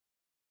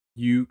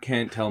you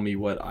can't tell me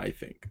what I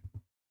think.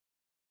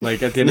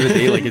 Like, at the end of the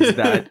day, like, it's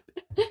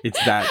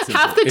that simple.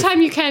 Half the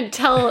time you can't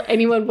tell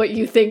anyone what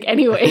you think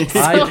anyway. So.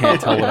 I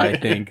can't tell what I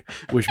think,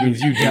 which means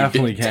you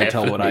definitely can't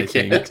tell what I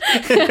think.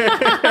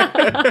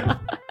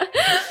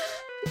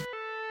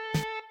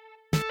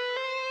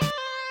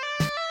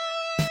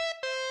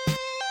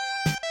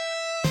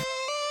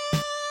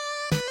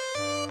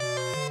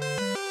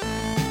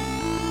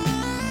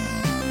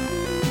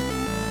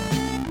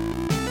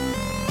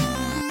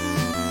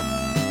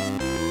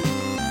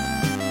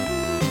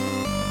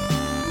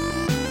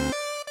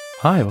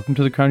 Hi, welcome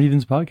to the Crown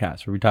Heathens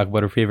podcast, where we talk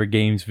about our favorite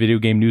games, video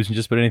game news, and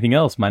just about anything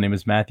else. My name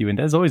is Matthew, and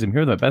as always, I'm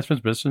here with my best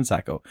friends, Brista and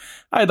Sacco.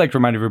 I'd like to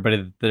remind everybody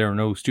that there are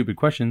no stupid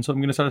questions, so I'm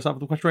going to start us off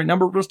with a question right now.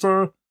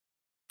 Brista,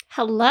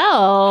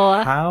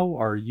 hello. How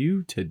are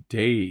you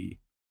today?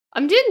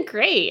 I'm doing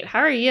great. How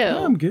are you?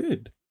 Yeah, I'm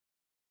good.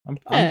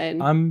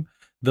 I'm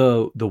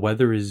the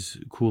weather is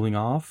cooling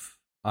off.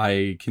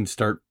 I can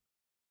start,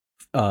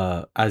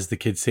 as the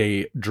kids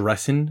say,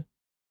 dressing.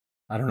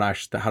 I don't know.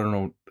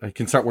 I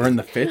can start wearing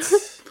the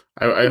fits.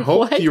 I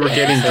hope you were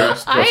getting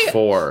dressed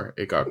before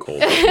it got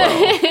cold as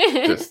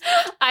well.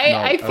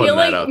 I feel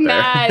like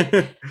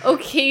Matt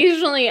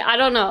occationally, I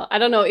don't know.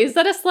 Is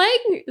that a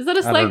slang? Is that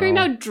a slang right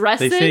now?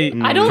 Dressing? They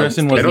say, I don't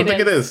think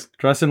it is.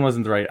 Dressing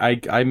wasn't right.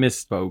 I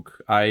misspoke.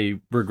 I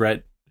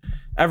regret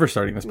ever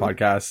starting this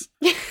podcast.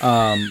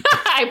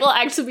 I will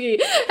actually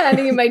be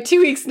handing in my 2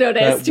 weeks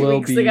notice 2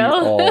 weeks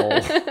ago.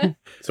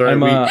 Sorry,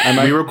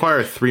 we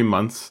require 3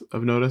 months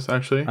of notice.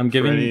 Actually, I'm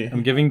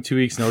giving 2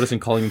 weeks notice and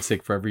calling in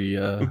sick for every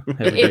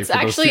it's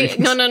actually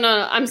no.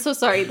 I'm so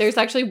sorry. There's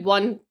actually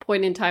one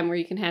point in time where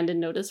you can hand in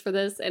notice for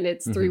this, and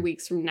it's 3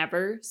 weeks from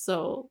never.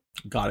 So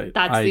got it.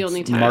 That's the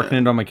only time. Marking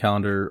it on my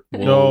calendar.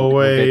 No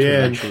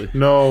way in.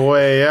 No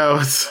way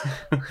out.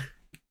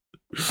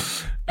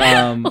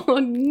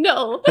 Oh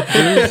no!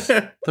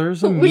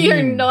 There's a we meme.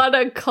 are not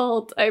a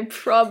cult. I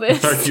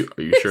promise. Are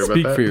you sure about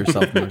Speak that? for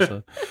yourself,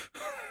 Melissa.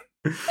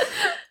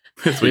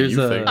 That's what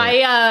you think.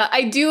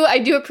 I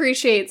do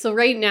appreciate. So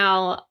right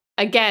now,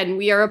 again,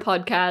 we are a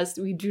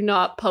podcast. We do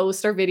not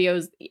post our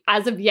videos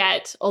as of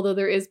yet, although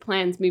there is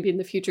plans maybe in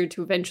the future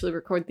to eventually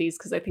record these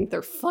because I think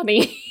they're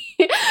funny.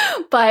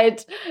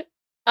 But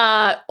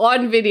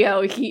on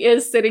video, he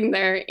is sitting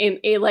there in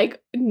a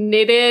like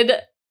knitted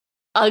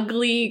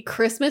ugly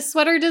Christmas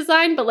sweater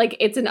design, but like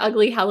it's an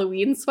ugly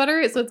Halloween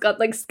sweater, so it's got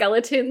like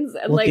skeletons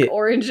and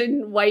orange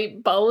and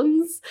white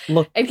bones.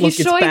 And he's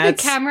showing the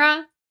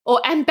camera.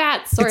 Oh, and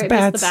bats. Sorry, I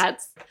missed the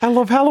bats. I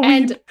love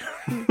Halloween.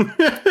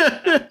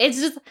 And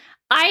it's just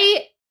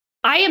I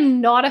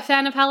am not a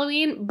fan of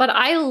Halloween, but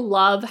I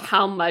love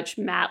how much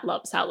Matt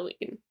loves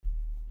Halloween.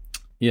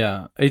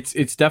 Yeah,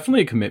 it's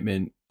definitely a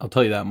commitment. I'll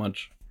tell you that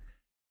much.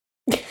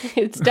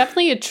 It's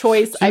definitely a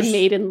choice I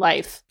made in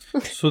life.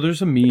 So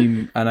there's a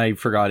meme, and I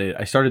forgot it.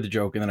 I started the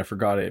joke, and then I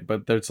forgot it.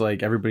 But there's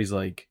like, everybody's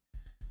like,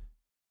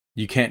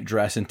 you can't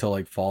dress until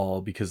like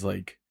fall because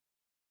like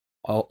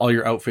all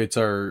your outfits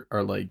are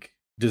like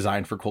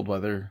designed for cold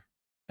weather,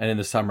 and in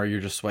the summer you're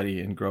just sweaty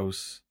and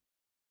gross.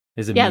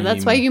 Yeah,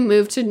 that's why you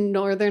moved to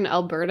northern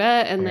Alberta,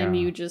 and then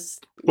you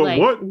just like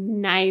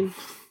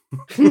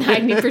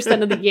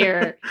 90% of the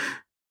year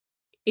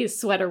is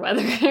sweater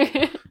weather.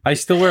 I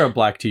still wear a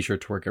black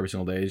t-shirt to work every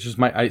single day. It's just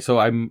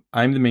I'm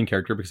the main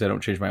character because I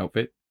don't change my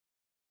outfit,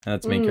 and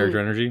that's main character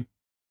energy.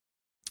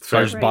 So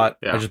I just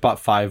bought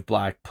 5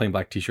 plain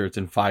black t-shirts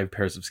and 5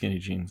 pairs of skinny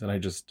jeans, and I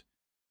just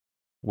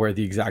wear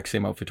the exact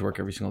same outfit to work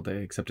every single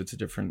day, except it's a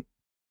different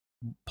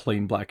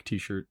plain black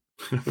t-shirt.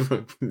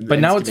 But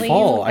now it's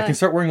fall. I can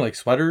start wearing like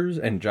sweaters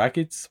and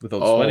jackets without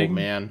sweating. Oh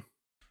man.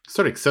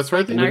 Sorry, that's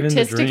right. An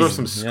artistic throw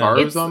some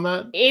scarves on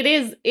that. It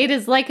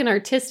is like an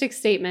artistic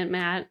statement,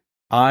 Matt.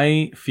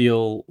 I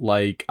feel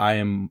like I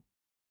am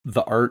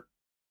the art,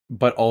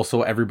 but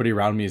also everybody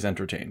around me is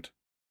entertained.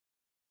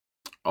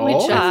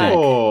 Which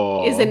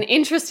is an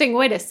interesting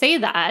way to say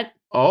that.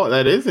 Oh,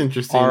 that is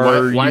interesting.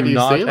 Why do you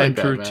say like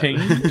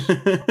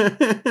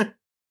that?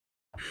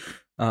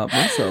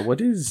 Melissa, what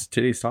is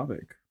today's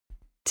topic?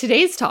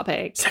 Today's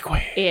topic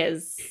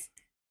is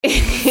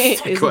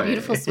a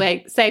beautiful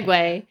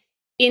segue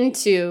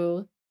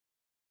into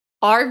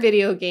our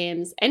video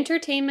games,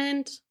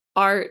 entertainment,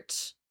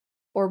 art,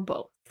 or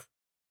both.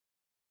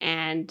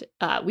 And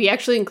we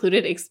actually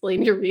included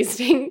explain your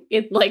reasoning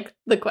in like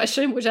the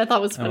question, which I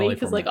thought was funny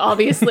because like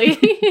obviously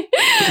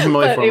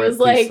but it was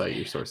like cite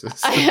your sources.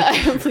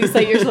 Please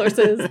cite your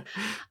sources.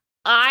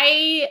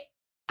 I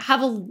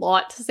have a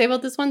lot to say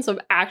about this one, so I'm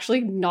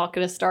actually not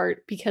going to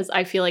start because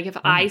I feel like if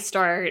I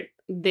start,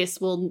 this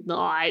will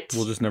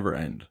just never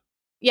end.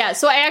 Yeah,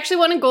 so I actually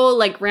want to go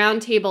like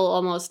round table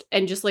almost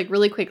and just like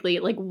really quickly,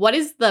 like what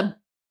is the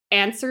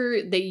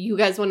answer that you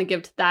guys want to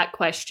give to that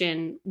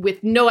question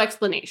with no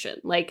explanation?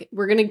 Like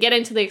we're going to get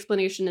into the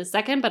explanation in a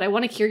second, but I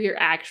want to hear your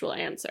actual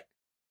answer.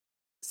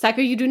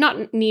 Sacco, you do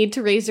not need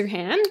to raise your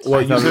hand.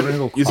 Well, you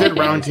said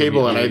round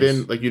table and I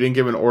didn't, like you didn't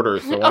give an order,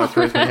 so I want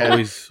to raise my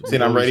hand.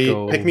 Saying I'm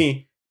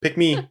ready. Pick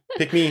me.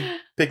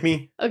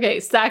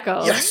 Okay,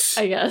 Sacco. Yes.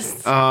 I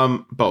guess.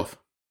 Both.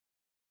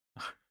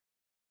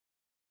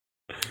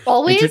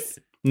 Always?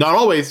 Not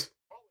always.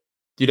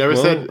 You never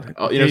said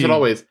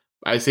always.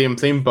 I say I'm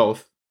saying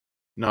both.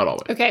 Not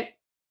always. Okay.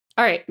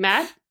 All right,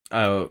 Matt?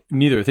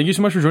 Neither. Thank you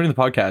so much for joining the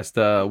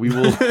podcast. We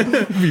will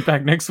be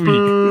back next week.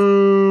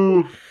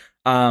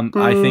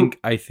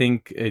 I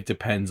think it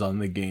depends on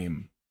the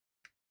game.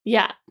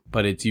 Yeah.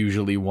 But it's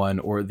usually one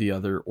or the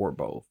other or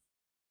both.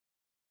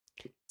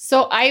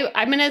 So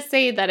I'm going to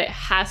say that it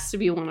has to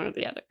be one or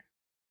the other.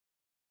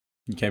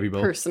 You can't be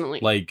both? Personally.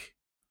 Like...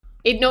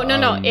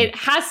 No. It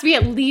has to be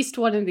at least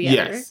one or the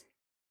other. Yes.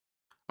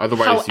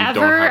 Otherwise, you don't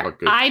have a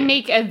good I game.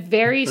 make a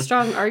very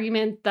strong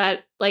argument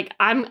that, like,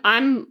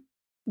 I'm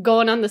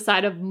going on the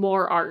side of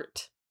more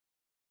art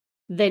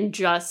than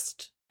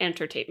just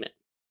entertainment.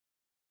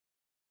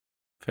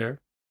 Fair.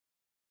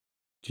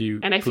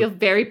 And I feel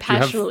very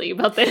passionately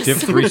about this. Do you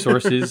have 3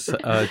 sources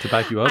to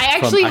back you up? I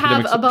actually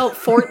have about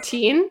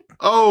 14.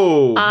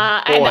 Oh,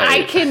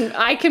 and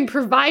I can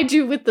provide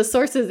you with the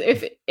sources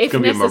if it's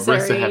gonna necessary.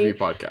 Be a Marissa heavy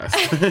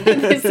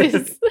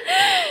podcast.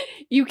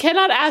 You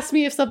cannot ask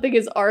me if something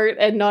is art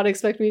and not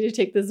expect me to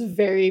take this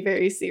very,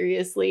 very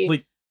seriously.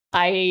 Like,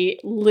 I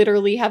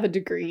literally have a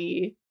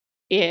degree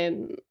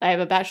I have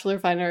a Bachelor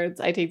of Fine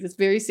Arts. I take this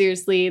very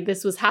seriously.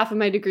 This was half of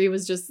my degree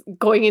was just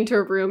going into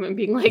a room and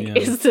being like,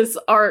 is this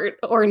art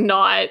or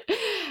not?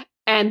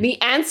 And the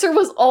answer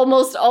was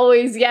almost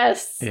always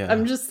yes. Yeah.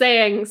 I'm just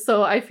saying.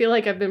 So I feel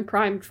like I've been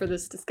primed for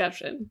this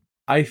discussion.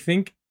 I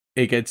think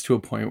it gets to a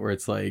point where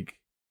it's like,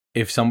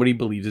 if somebody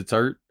believes it's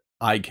art,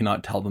 I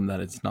cannot tell them that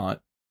it's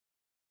not.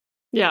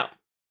 Yeah.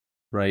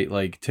 Right?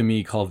 Like, to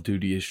me, Call of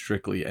Duty is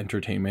strictly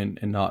entertainment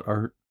and not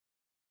art.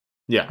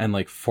 Yeah. And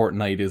like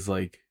Fortnite is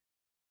like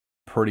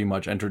pretty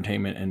much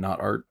entertainment and not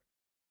art.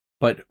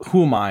 But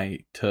who am I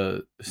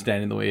to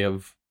stand in the way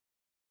of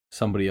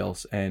somebody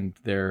else and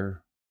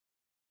their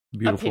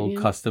beautiful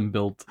custom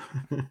built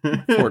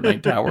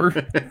Fortnite tower?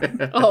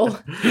 Oh.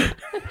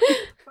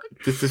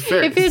 This is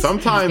fair.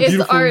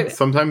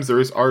 Sometimes there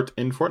is art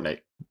in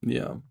Fortnite.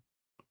 Yeah.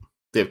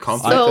 They have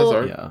concepts as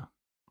art. Yeah.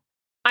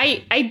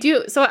 I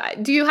do. So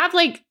do you have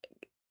like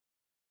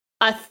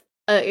a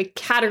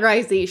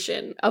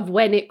categorization of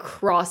when it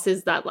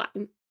crosses that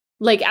line?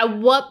 Like, at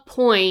what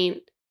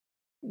point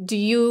do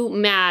you,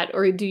 Matt,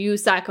 or do you,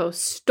 Sacco,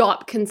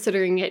 stop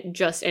considering it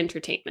just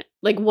entertainment?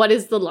 Like, what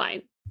is the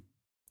line?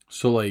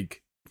 So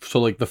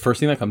the first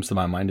thing that comes to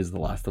my mind is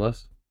The Last of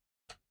Us.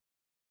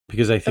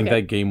 Because I think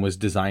that game was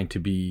designed to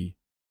be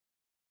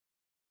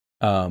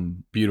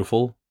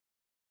beautiful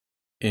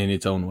in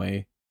its own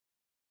way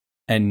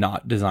and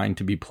not designed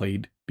to be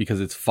played because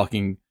it's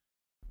fucking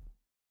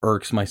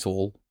irks my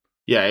soul.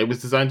 Yeah, it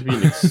was designed to be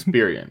an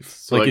experience.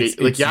 So it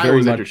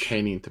was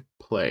entertaining to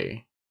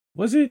play.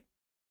 Was it?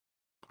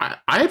 I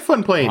had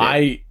fun playing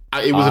it.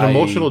 It was an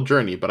emotional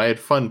journey, but I had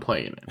fun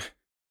playing it.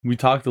 We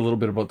talked a little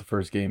bit about the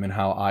first game and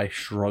how I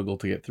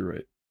struggled to get through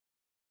it.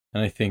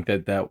 And I think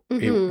that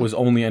it was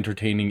only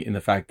entertaining in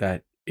the fact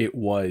that it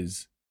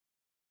was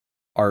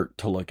art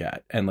to look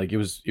at. And like it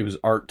was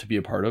art to be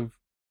a part of.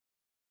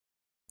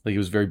 Like, it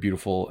was very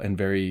beautiful and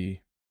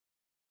very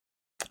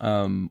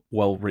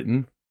well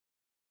written.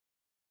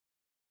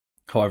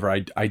 However,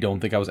 I don't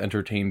think I was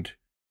entertained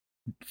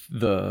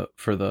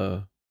for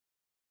the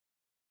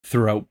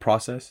throughout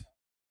process.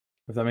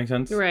 If that makes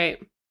sense. Right.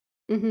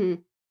 Mm-hmm.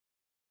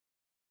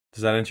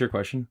 Does that answer your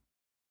question?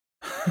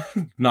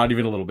 Not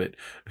even a little bit.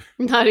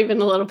 Not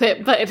even a little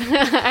bit, but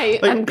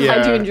I'm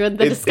glad you enjoyed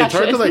the discussion. It's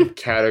hard to like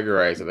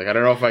categorize it. Like, I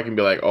don't know if I can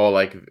be like, oh,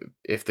 like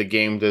if the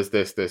game does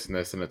this, this, and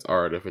this, and it's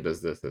art. If it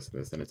does this, this, and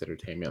this, and it's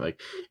entertainment.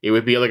 Like, it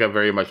would be like a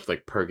very much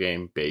like per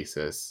game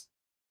basis.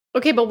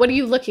 Okay, but what are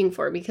you looking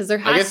for? Because there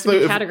has to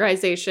be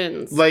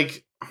categorizations.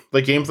 Like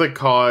games like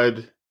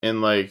COD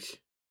and like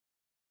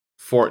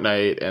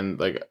Fortnite and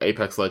like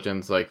Apex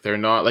Legends, like they're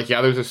not like,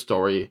 yeah, there's a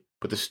story,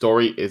 but the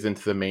story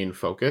isn't the main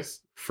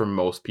focus for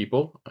most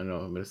people. I know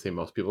I'm going to say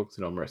most people because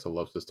I know Marissa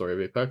loves the story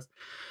of Apex.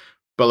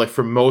 But like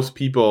for most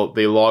people,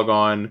 they log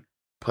on,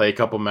 play a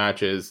couple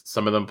matches.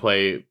 Some of them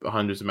play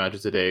hundreds of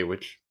matches a day,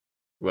 which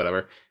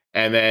whatever,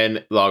 and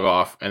then log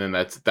off. And then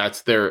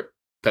that's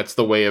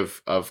the way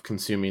of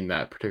consuming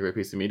that particular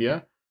piece of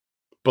media.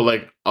 But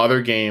like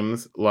other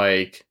games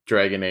like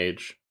Dragon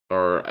Age,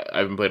 or I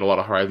haven't played a lot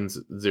of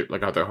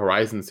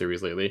Horizon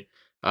series lately.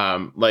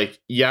 Like,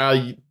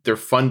 yeah, they're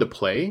fun to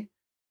play,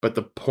 but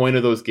the point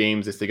of those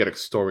games is to get a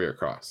story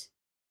across.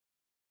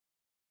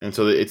 And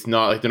so it's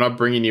not like they're not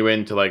bringing you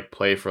in to like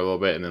play for a little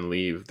bit and then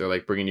leave. They're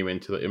like bringing you in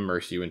to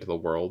immerse you into the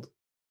world.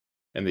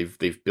 And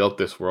they've built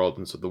this world,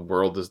 and so the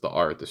world is the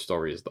art, the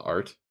story is the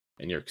art,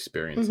 and you're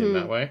experiencing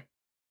that way.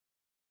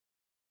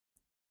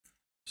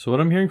 So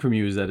what I'm hearing from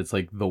you is that it's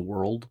like the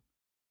world,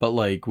 but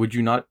like, would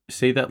you not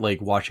say that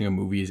like watching a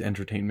movie is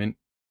entertainment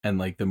and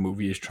like the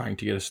movie is trying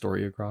to get a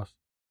story across?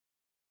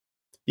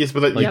 Yes,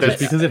 but that's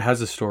because it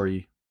has a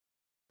story.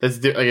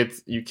 That's like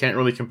you can't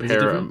really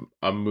compare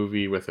a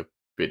movie with a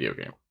video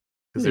game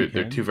because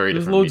they're two very different.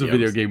 There's loads mediums. of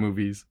video game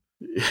movies.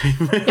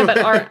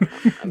 Yeah,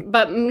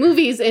 but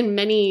movies in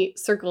many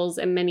circles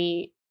and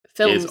many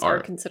films are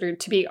considered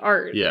to be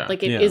art. Yeah.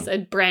 Like it is a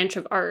branch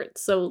of art.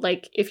 So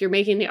like if you're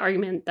making the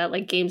argument that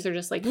like games are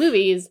just like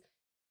movies,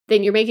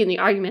 then you're making the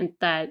argument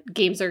that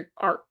games are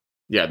art.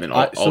 Yeah, then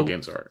all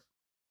games are art.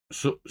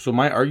 So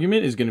my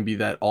argument is going to be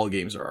that all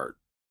games are art.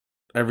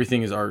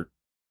 Everything is art,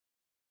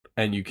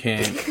 and you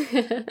can't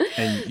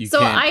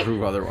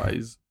prove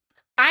otherwise.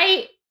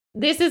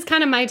 This is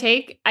kind of my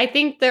take. I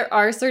think there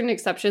are certain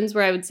exceptions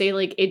where I would say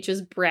like it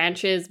just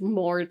branches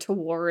more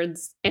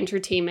towards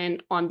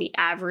entertainment on the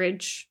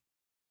average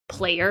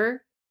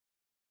player.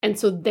 And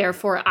so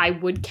therefore I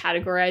would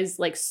categorize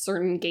like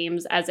certain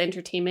games as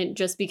entertainment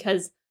just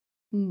because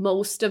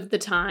most of the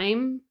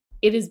time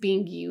it is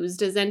being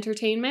used as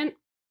entertainment.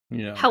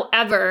 Yeah.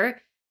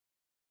 However,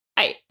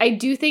 I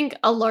do think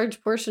a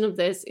large portion of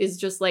this is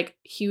just like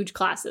huge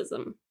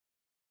classism.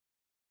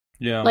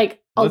 Yeah.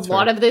 Like a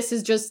lot of this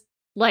is just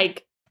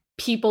like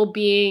people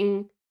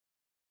being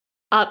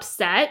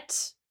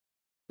upset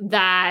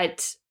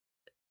that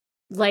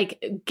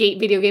like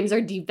video games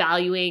are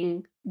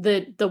devaluing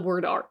the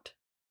word art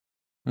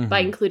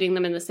by including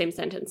them in the same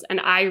sentence. And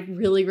I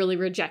really, really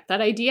reject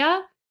that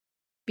idea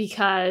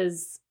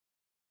because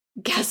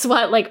guess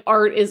what? Like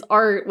art is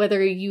art,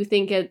 whether you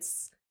think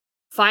it's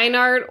fine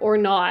art or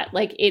not.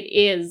 Like it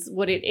is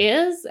what it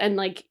is. And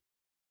like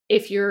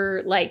if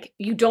you're like,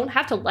 you don't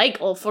have to like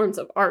all forms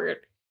of art.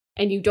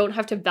 And you don't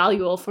have to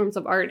value all forms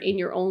of art in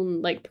your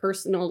own like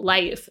personal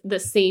life the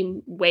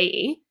same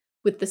way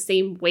with the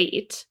same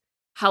weight.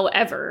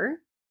 However,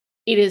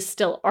 it is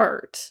still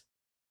art.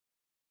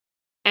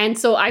 And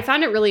so I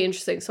found it really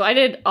interesting. So I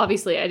did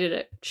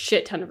a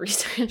shit ton of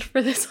research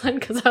for this one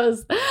because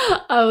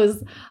I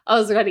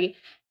was ready.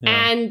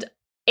 Yeah. And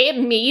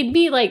it made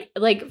me like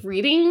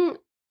reading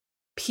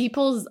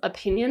people's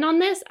opinion on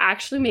this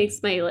actually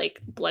makes my like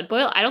blood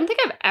boil. I don't think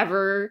I've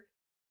ever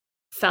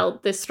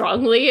felt this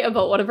strongly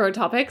about one of our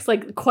topics,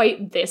 like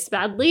quite this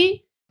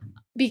badly,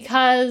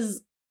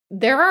 because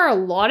there are a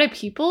lot of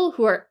people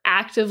who are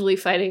actively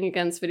fighting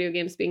against video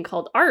games being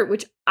called art,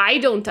 which I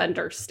don't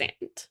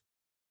understand.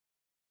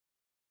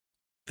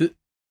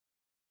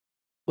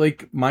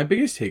 Like my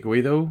biggest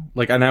takeaway though,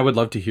 like, and I would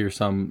love to hear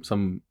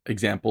some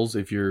examples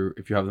if you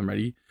have them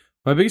ready.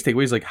 My biggest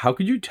takeaway is like, how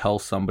could you tell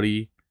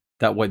somebody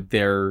that what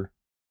they're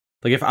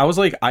like, if I was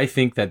like, I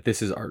think that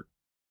this is art,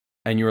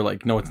 and you were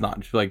like, no, it's not.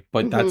 And she's like,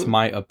 but that's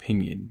my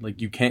opinion.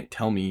 Like, you can't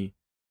tell me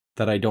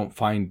that I don't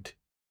find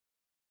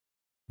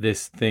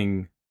this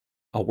thing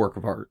a work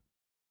of art.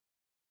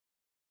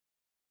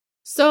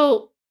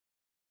 So,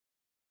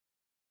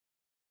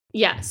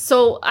 yeah.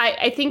 So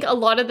I think a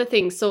lot of the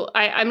things, so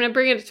I'm going to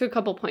bring it to a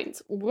couple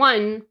points.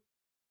 One,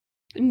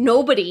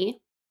 nobody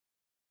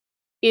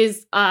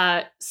is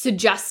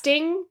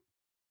suggesting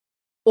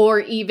or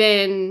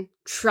even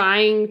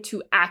trying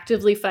to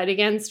actively fight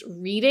against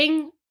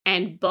reading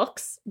and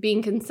books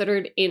being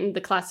considered in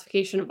the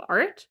classification of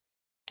art.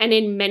 And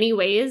in many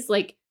ways,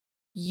 like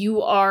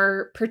you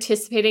are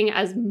participating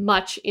as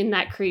much in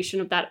that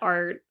creation of that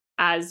art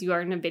as you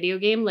are in a video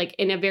game, like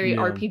in a very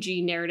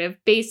RPG narrative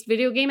based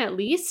video game, at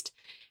least.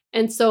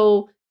 And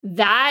so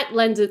that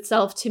lends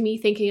itself to me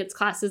thinking it's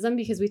classism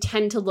because we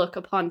tend to look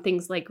upon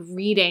things like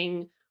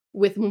reading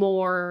with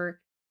more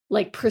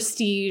like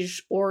prestige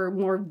or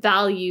more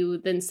value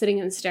than sitting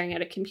and staring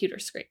at a computer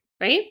screen,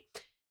 right?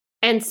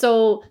 And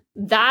so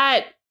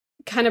that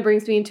kind of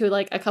brings me into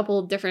like a couple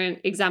of different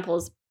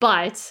examples,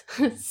 but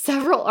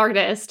several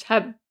artists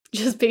have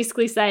just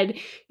basically said,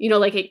 you know,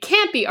 like it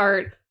can't be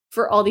art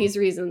for all these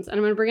reasons. And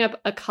I'm going to bring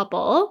up a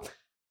couple.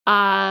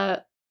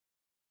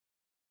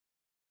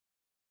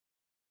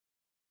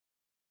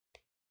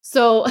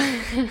 So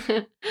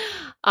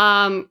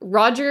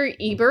Roger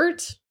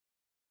Ebert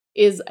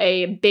is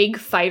a big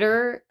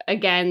fighter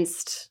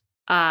against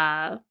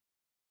video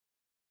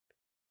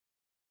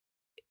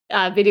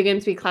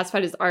games being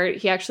classified as art.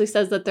 He actually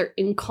says that they're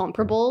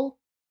incomparable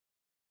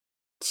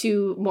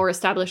to more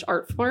established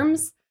art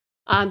forms.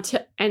 And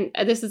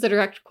this is a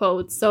direct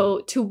quote. So,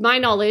 to my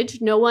knowledge,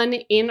 no one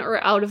in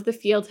or out of the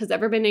field has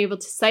ever been able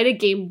to cite a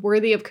game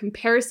worthy of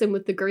comparison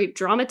with the great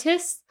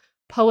dramatists,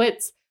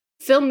 poets,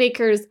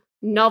 filmmakers,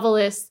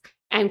 novelists,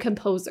 and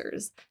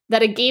composers.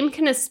 That a game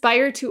can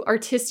aspire to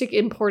artistic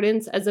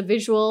importance as a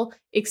visual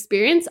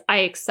experience, I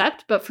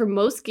accept, but for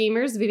most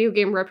gamers, video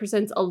game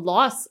represents a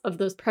loss of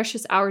those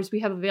precious hours we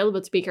have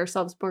available to make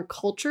ourselves more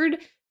cultured,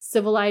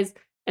 civilized,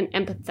 and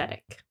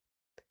empathetic.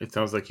 It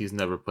sounds like he's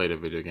never played a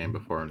video game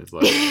before in his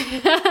life.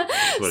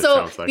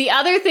 So like. The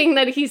other thing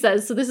that he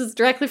says, so this is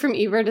directly from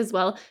Ebert as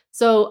well.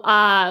 So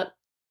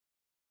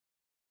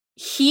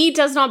he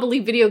does not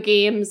believe video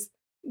games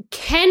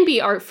can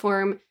be art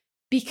form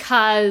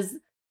because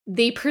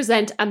they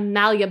present a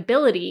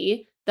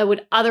malleability that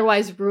would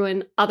otherwise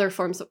ruin other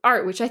forms of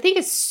art, which I think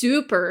is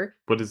super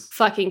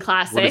fucking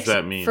classic. What does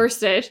that mean?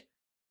 First it.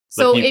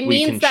 So it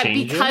means that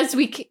because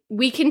we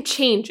can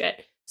change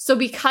it. So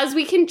because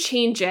we can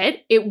change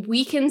it, it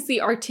weakens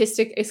the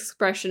artistic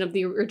expression of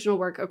the original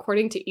work,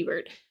 according to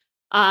Ebert.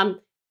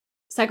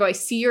 Psycho, I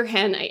see your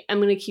hand. I'm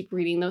going to keep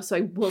reading though, so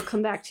I will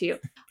come back to you.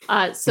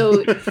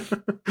 So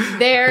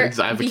there,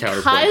 I have a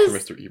counterpoint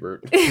for Mr.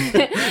 Ebert.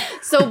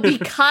 So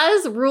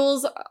because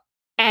rules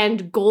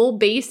and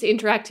goal-based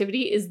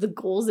interactivity is the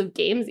goals of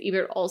games,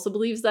 Ebert also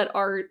believes that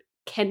art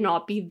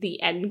cannot be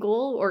the end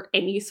goal or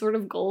any sort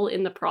of goal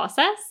in the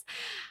process.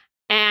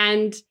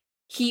 And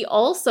he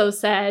also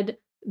said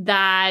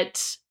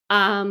that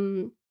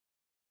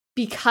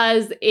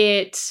because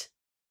it...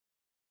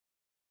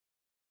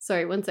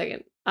 Sorry, one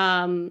second.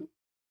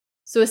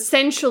 So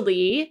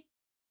essentially,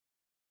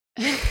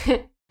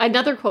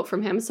 another quote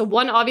from him. So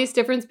one obvious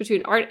difference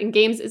between art and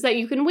games is that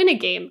you can win a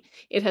game.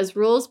 It has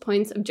rules,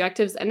 points,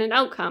 objectives, and an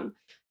outcome.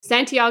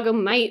 Santiago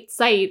might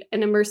cite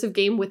an immersive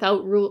game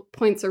without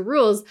points or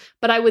rules,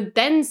 but I would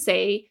then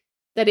say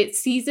that it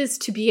ceases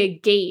to be a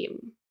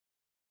game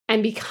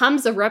and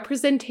becomes a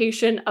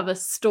representation of a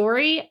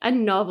story, a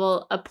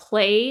novel, a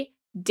play,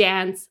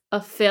 dance,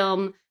 a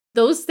film.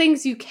 Those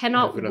things you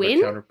cannot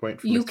win.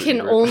 You can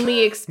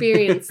only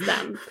experience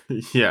them.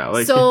 Yeah.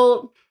 Like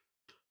so,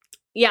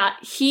 yeah,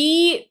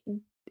 he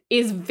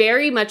is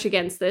very much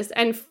against this.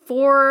 And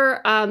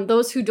for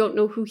those who don't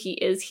know who he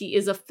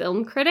is a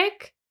film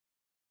critic,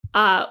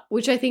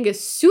 which I think is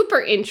super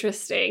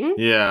interesting.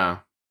 Yeah.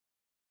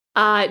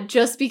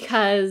 Just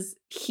because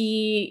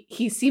he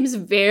seems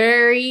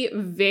very,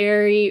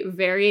 very,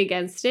 very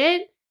against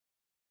it,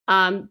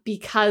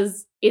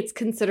 because it's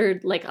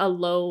considered like a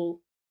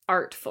low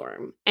art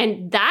form.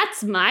 And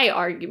that's my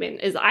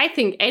argument, is I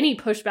think any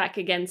pushback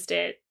against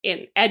it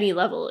in any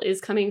level is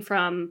coming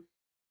from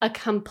a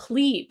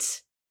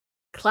complete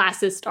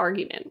classist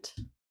argument.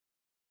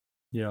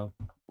 Yeah.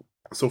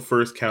 So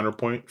first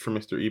counterpoint for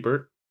Mr.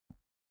 Ebert.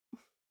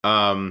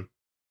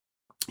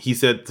 He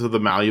said, so the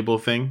malleable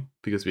thing,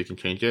 because we can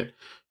change it.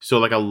 So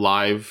like a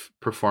live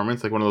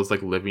performance, like one of those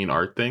like living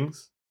art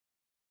things.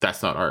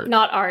 That's not art.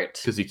 Not art.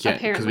 Because you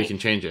can't, because we can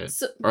change it.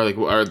 So,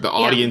 or the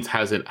audience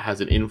has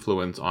an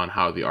influence on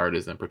how the art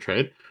is then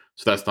portrayed.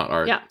 So that's not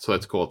art. Yeah. So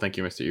that's cool. Thank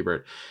you, Mr.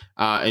 Ebert.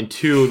 And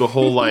two, the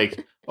whole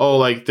like, oh,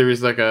 like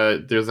there's like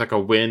a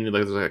win,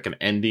 like there's like an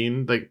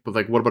ending. Like, but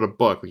like what about a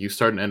book? Like you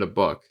start and end a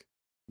book.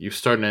 You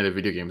start and end a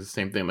video game. It's the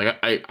same thing. Like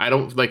I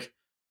don't feel like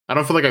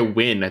I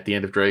win at the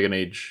end of Dragon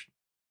Age.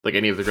 Like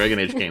any of the Dragon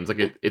Age games,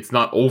 like it's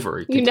not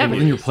over. You never.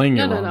 When you're playing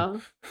it wrong.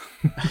 No.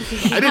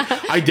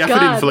 I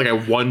definitely didn't feel like I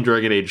won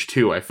Dragon Age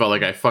 2. I felt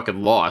like I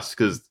fucking lost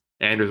because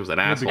Anders was an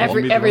asshole.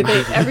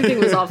 Everything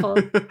was awful.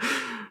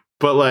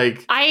 But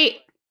like, I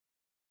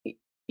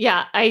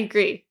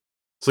agree.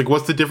 It's like,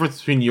 what's the difference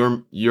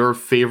between your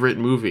favorite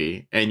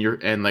movie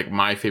and like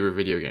my favorite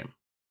video game?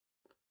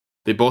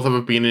 They both have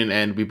a beginning and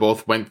end. We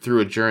both went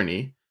through a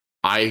journey.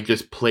 I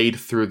just played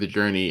through the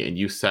journey, and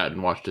you sat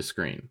and watched a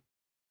screen.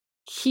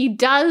 He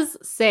does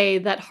say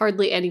that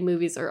hardly any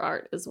movies are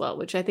art as well,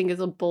 which I think is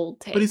a bold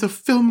take. But he's a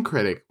film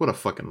critic. What a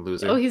fucking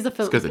loser. Oh, he's a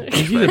film critic.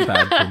 He's a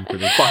bad film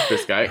critic. Fuck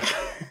this guy.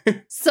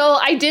 So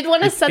I did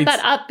want to set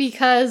that up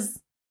because...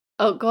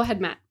 Oh, go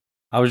ahead, Matt.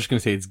 I was just going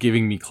to say it's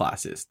giving me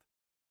classist.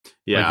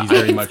 Yeah. Like he's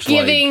very much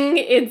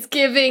it's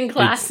giving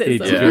classism.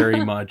 It's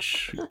very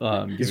much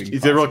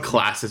He's a real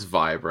classist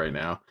vibe right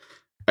now.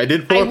 I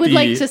did pull up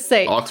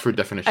the Oxford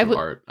definition of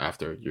art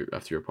after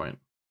your point.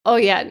 Oh,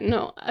 yeah.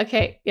 No.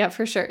 Okay. Yeah,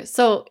 for sure.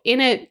 So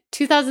in a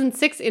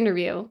 2006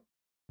 interview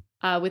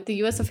with the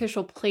U.S.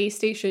 official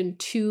PlayStation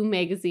 2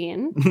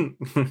 magazine,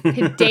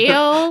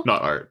 Hideo...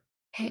 Not art.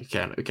 It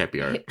can't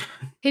be art.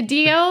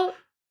 Hideo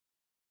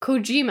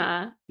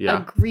Kojima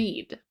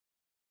agreed.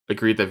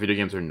 Agreed that video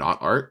games are not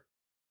art?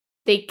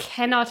 They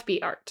cannot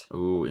be art.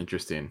 Ooh,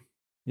 interesting.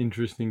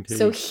 Interesting take.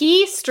 So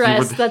he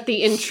stressed that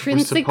the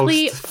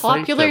intrinsically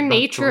popular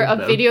nature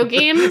of video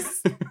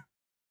games...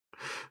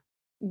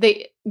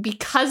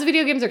 because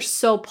video games are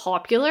so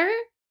popular,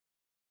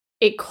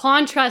 it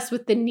contrasts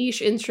with the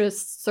niche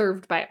interests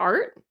served by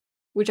art,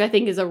 which I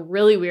think is a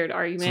really weird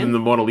argument. So then the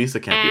Mona Lisa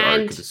can't be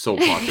art because it's so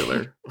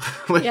popular.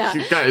 Like, yeah.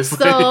 Guys,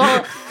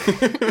 so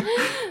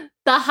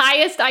the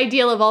highest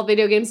ideal of all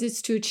video games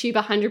is to achieve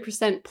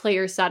 100%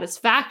 player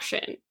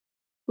satisfaction,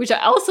 which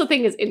I also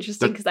think is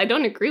interesting because I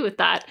don't agree with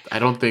that. I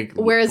don't think.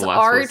 Whereas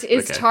art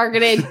is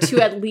targeted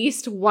to at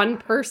least one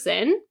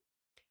person.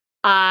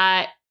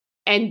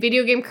 And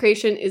video game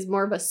creation is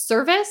more of a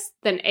service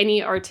than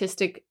any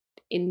artistic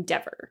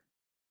endeavor.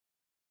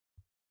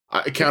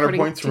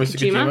 Counterpoints from Mr.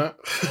 Kojima.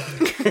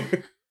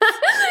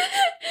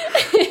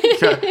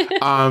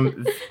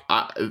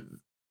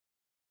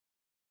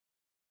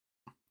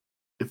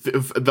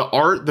 The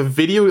art, the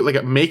video,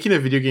 like making a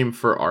video game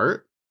for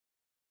art.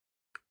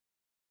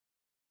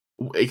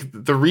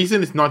 The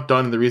reason it's not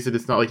done, the reason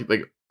it's not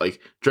like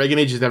Dragon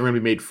Age is never going to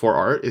be made for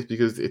art is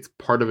because it's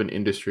part of an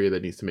industry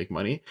that needs to make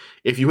money.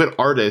 If you had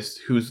artists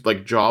whose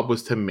like job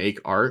was to make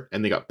art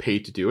and they got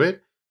paid to do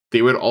it,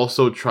 they would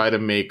also try to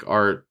make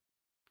art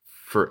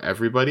for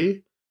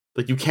everybody.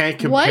 Like you can't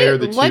compare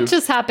the two. What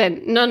just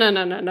happened?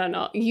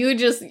 No. You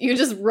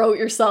just wrote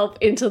yourself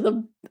into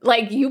the,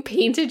 like you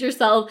painted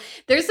yourself.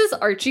 There's this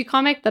Archie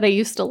comic that I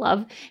used to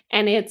love,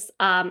 and it's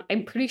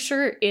I'm pretty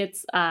sure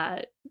it's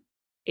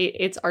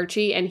it's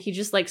Archie, and he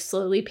just like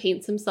slowly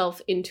paints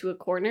himself into a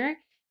corner.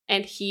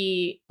 And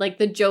he, like,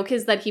 the joke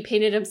is that he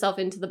painted himself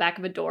into the back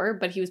of a door,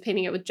 but he was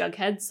painting it with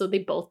Jughead. So they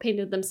both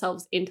painted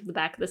themselves into the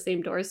back of the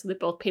same door. So they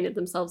both painted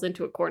themselves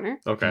into a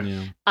corner. Okay.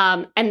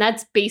 Yeah. And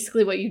that's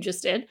basically what you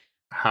just did.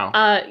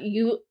 How?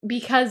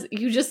 Because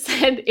you just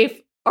said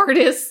if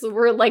artists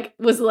were like,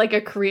 was like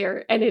a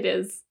career, and it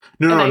is.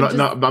 No,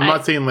 I'm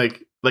not saying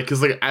like,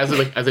 cause like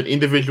as an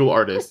individual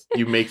artist,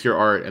 you make your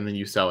art and then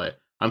you sell it.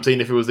 I'm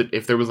saying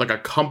if there was like a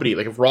company,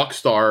 like if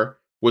Rockstar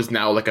was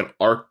now like an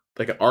art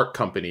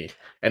company,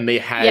 and they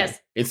had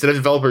instead of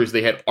developers,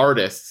 they had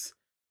artists,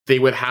 they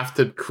would have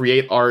to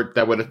create art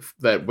that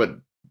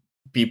would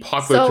be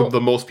popular to the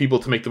most people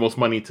to make the most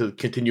money to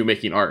continue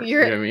making art. You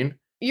know what I mean?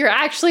 You're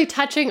actually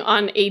touching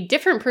on a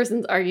different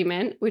person's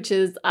argument, which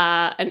is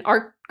an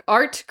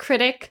art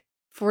critic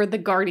for The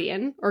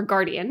Guardian or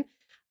Guardian.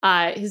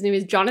 His name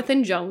is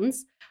Jonathan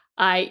Jones.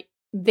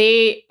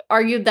 They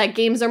argued that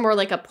games are more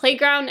like a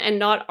playground and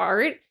not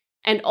art,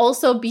 and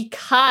also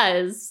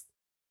because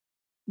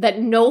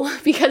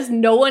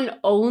no one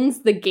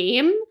owns the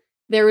game,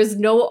 there is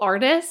no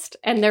artist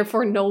and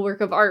therefore no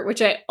work of art,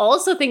 which I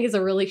also think is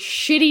a really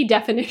shitty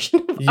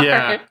definition of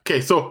art.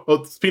 Okay, so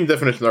speaking of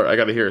definition of art, I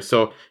got to hear.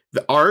 So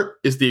the art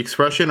is the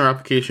expression or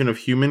application of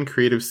human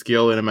creative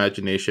skill and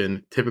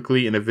imagination,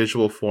 typically in a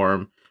visual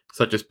form,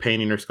 such as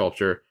painting or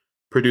sculpture,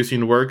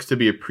 producing works to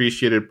be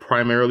appreciated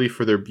primarily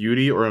for their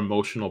beauty or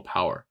emotional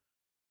power.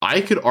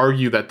 I could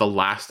argue that The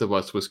Last of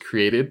Us was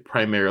created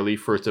primarily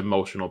for its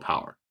emotional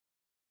power.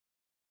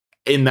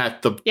 In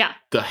that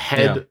the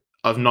head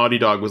of Naughty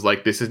Dog was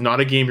like, this is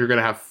not a game you're going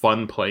to have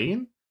fun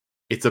playing.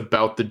 It's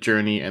about the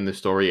journey and the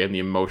story and the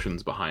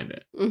emotions behind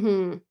it.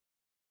 Mm-hmm.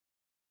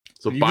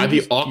 So by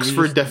the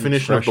Oxford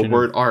definition of the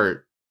word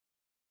art,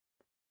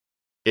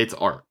 it's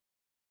art.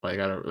 Like,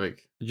 I don't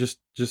like just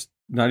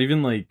not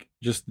even like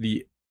just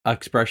the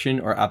expression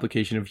or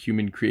application of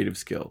human creative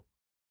skill.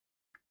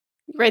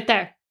 Right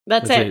there.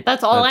 That's it.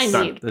 That's all I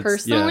need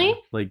personally.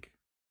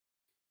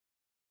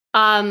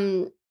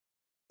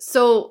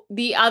 So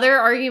the other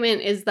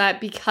argument is that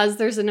because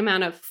there's an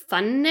amount of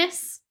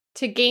funness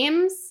to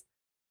games,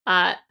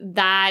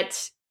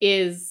 that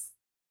is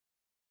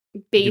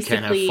basically... You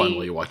can't have fun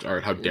while you watch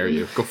art. How dare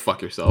you? Go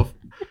fuck yourself.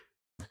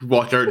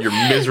 Watch art, you're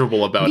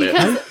miserable about it.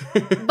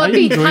 But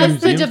because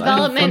the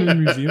development...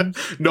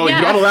 No,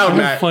 you're not allowed,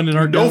 Matt. Fun in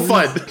art. No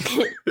fun.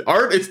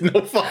 Art is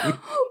no fun.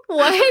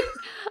 What?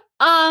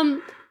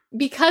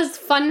 Because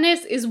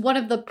funness is one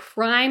of the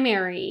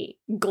primary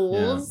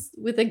goals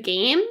with a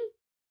game,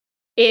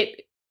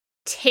 it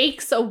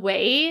takes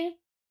away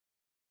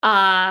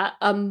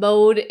a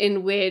mode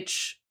in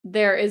which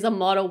there is a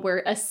model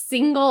where a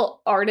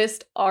single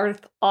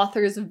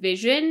author's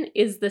vision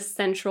is the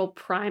central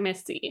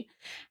primacy.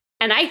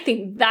 And I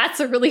think that's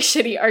a really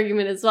shitty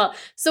argument as well.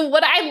 So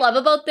what I love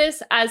about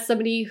this, as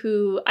somebody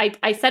who,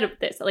 I said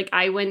this, like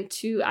I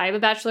have a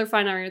Bachelor of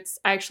Fine Arts.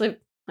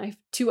 I have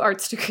 2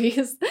 arts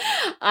degrees.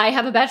 I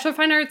have a Bachelor of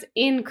Fine Arts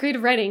in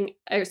Creative Writing,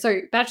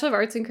 Bachelor of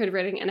Arts in Creative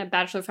Writing and a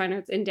Bachelor of Fine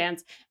Arts in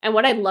Dance. And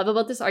what I love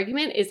about this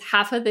argument is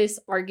half of this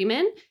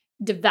argument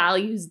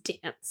devalues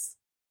dance.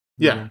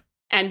 Yeah.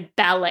 And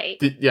ballet.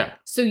 Yeah.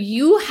 So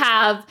you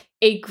have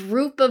a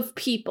group of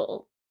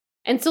people.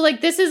 And so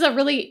like, this is a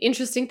really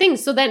interesting thing.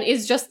 So then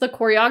is just the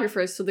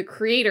choreographer, so the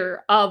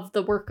creator of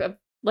the work of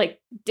like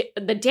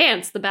the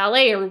dance, the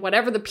ballet, or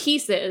whatever the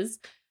piece is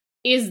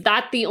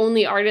that the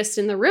only artist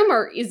in the room,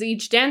 or is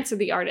each dancer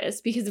the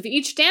artist? Because if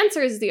each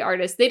dancer is the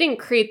artist, they didn't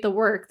create the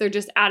work. They're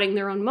just adding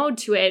their own mode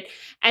to it.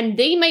 And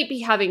they might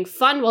be having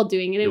fun while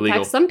doing it. In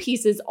fact, some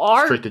pieces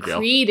are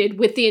created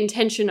with the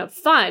intention of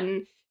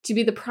fun to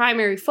be the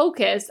primary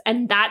focus.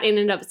 And that in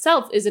and of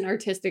itself is an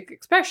artistic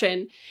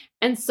expression.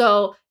 And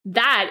so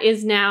that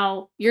is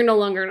now, you're no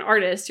longer an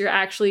artist.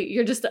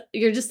 You're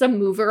just a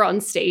mover on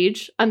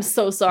stage. I'm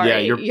so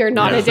sorry. Yeah, you're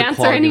not a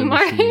dancer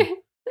anymore.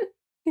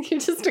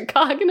 You're just a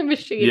cog in a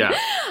machine. Yeah.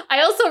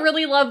 I also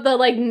really love the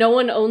like no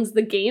one owns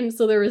the game,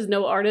 so there is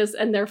no artist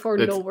and therefore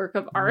no work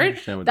of art.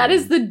 That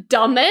is the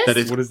dumbest. That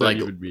is, what does that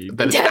even mean?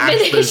 That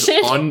is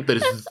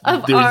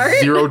there's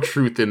zero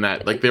truth in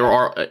that. Like there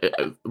are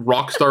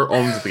Rockstar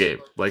owns the game.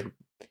 Like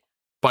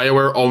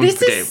BioWare owns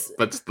the game.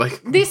 That's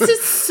like this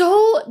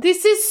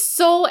is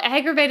so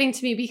aggravating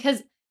to me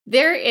because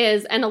there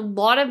is, and a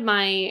lot of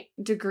my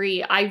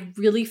degree, I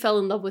really fell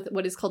in love with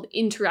what is called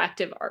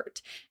interactive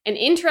art. And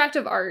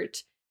interactive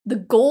art, the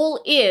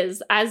goal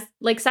is, as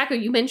like Sacco,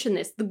 you mentioned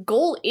this, the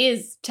goal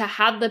is to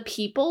have the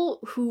people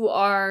who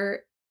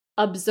are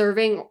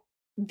observing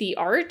the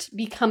art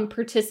become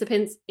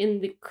participants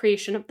in the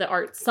creation of the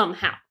art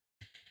somehow.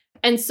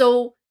 And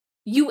so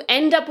you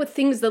end up with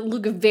things that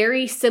look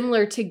very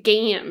similar to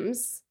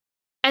games,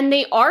 and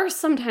they are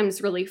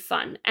sometimes really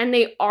fun, and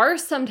they are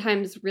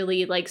sometimes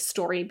really like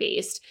story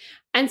based,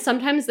 and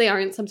sometimes they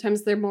aren't.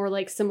 Sometimes they're more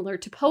like similar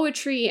to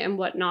poetry and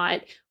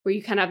whatnot, where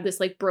you kind of have this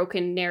like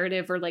broken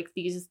narrative or like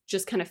these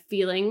just kind of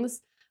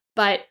feelings.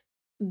 But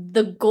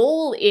the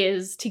goal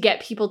is to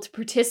get people to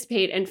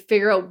participate and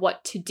figure out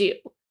what to do.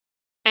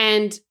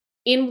 And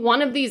in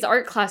one of these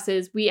art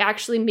classes, we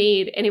actually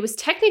made, and it was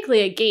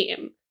technically a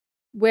game,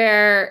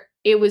 where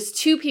it was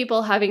two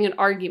people having an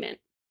argument.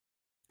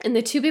 And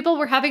the two people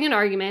were having an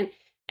argument,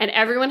 and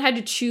everyone had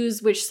to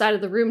choose which side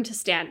of the room to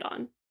stand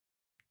on.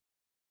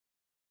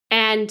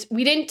 And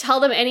we didn't tell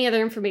them any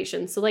other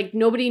information. So, like,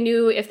 nobody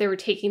knew if they were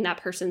taking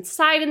that person's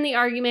side in the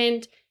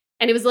argument.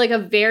 And it was, like, a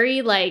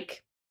very,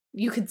 like,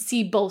 you could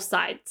see both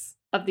sides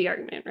of the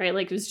argument, right?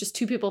 Like, it was just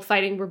two people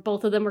fighting where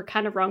both of them were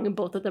kind of wrong and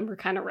both of them were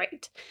kind of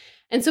right.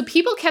 And so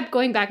people kept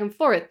going back and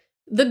forth.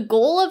 The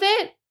goal of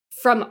it,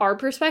 from our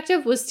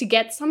perspective, was to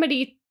get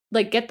somebody,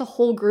 like, get the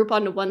whole group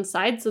onto one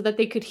side so that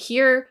they could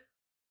hear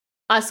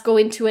us go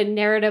into a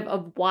narrative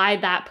of why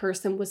that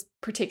person was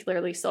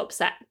particularly so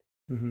upset.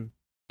 Mm-hmm.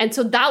 And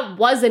so that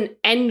was an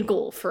end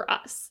goal for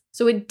us.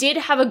 So it did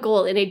have a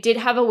goal, and it did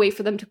have a way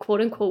for them to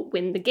quote unquote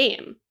win the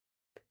game.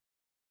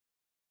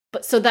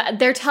 But so that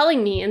they're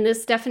telling me in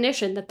this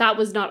definition that that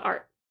was not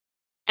art.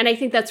 And I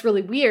think that's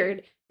really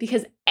weird,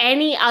 because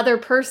any other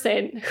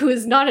person who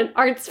is not an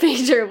arts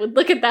major would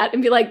look at that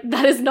and be like,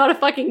 that is not a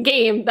fucking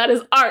game, that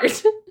is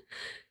art.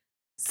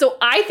 So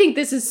I think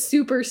this is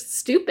super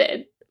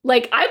stupid.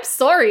 Like, I'm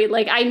sorry.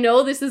 Like, I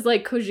know this is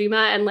like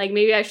Kojima, and like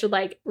maybe I should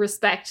like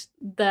respect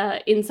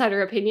the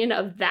insider opinion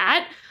of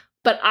that.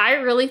 But I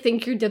really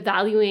think you're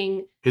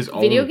devaluing his own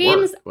video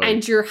games work, like,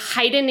 and you're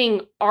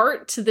heightening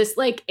art to this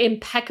like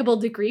impeccable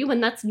degree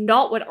when that's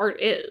not what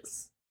art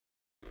is.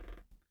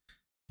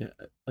 Yeah,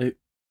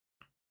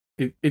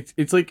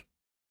 it's like,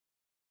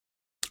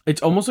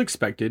 it's almost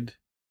expected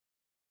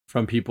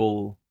from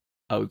people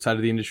outside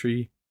of the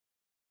industry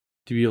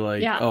to be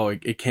like, Yeah. oh,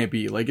 it can't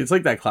be, like, it's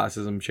like that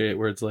classism shit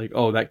where it's like,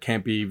 oh, that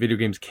can't be, video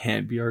games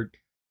can't be art.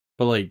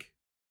 But like,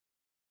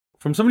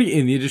 from somebody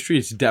in the industry,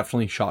 it's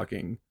definitely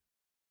shocking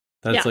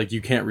that it's like,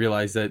 you can't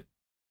realize that,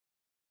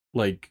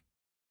 like,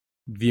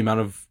 the amount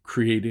of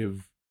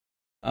creative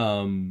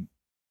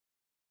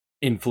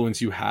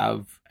influence you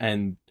have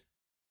and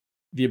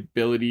the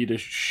ability to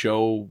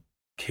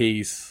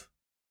showcase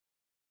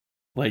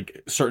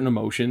like certain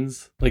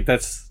emotions, like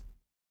that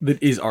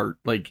is art,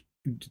 like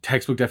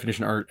textbook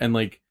definition art. And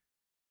like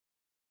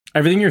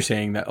everything you're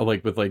saying, that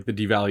like with like the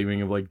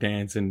devaluing of like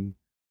dance, and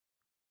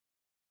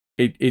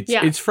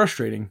it's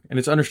frustrating, and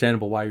it's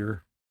understandable why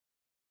you're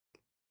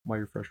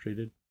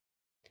frustrated.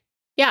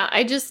 Yeah,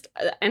 I just,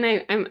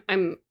 and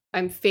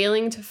I'm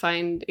failing to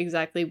find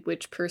exactly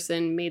which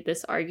person made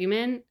this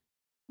argument,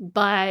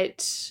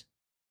 but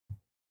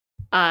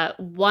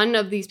one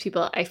of these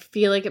people, I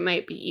feel like it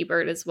might be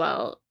Ebert as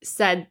well,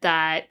 said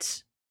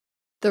that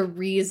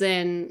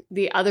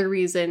the other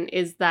reason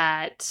is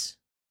that,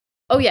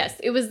 oh yes,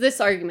 it was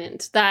this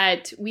argument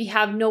that we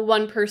have no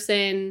one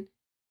person,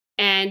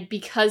 and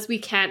because we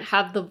can't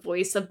have the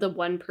voice of the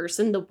one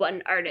person, the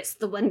one artist,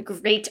 the one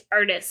great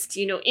artist,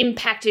 you know,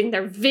 impacting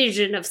their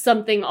vision of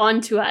something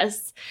onto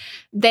us,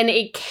 then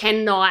it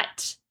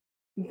cannot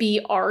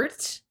be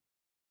art,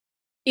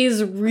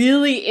 is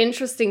really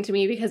interesting to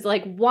me, because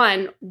like,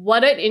 one,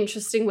 what an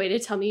interesting way to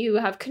tell me you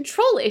have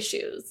control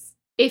issues.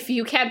 If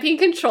you can't be in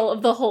control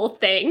of the whole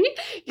thing,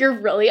 you're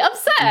really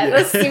upset. Yeah.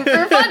 That's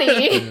super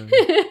funny.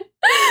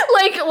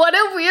 Like, what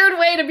a weird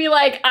way to be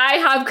like, I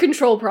have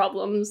control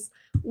problems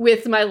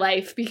with my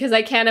life, because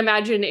I can't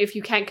imagine if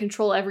you can't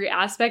control every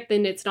aspect,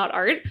 then it's not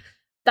art.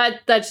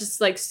 That's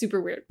just like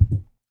super weird.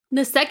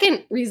 The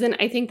second reason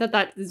I think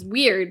that is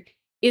weird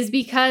is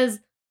because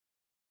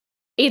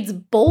it's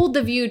bold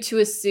of you to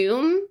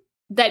assume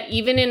that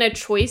even in a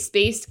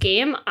choice-based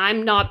game,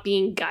 I'm not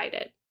being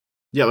guided.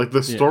 Yeah, like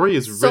the story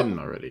is written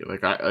already.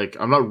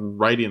 I'm not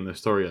writing the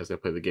story as I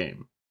play the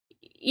game.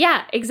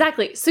 Yeah,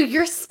 exactly. So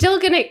you're still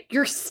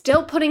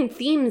putting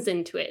themes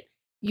into it.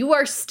 You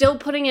are still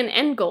putting an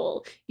end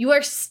goal. You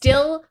are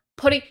still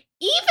putting,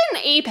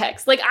 even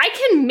Apex. Like, I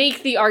can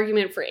make the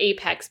argument for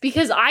Apex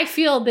because I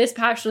feel this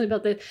passionately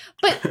about this.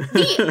 But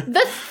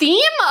the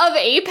theme of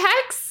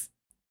Apex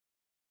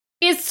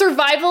is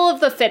survival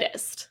of the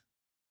fittest.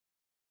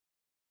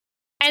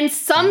 And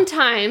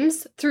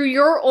sometimes, through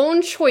your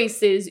own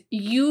choices,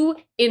 you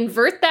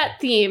invert that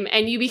theme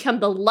and you become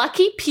the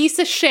lucky piece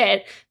of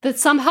shit that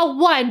somehow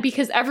won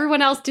because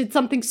everyone else did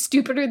something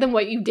stupider than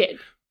what you did.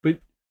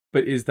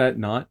 But is that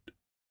not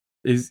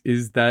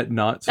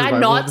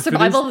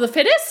survival of the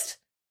fittest?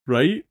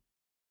 Right?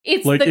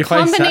 It's like, the if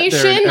combination I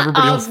sat there and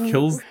everybody of else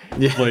kills,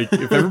 like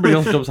if everybody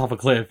else jumps off a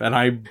cliff and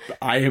I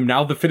am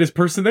now the fittest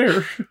person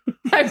there.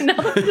 I'm not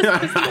the fittest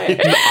person.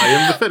 I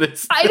am the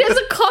fittest. It is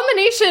a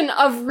combination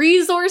of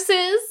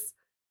resources,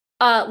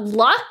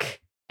 luck,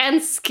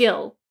 and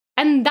skill.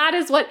 And that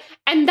is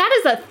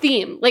a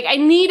theme. Like, I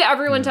need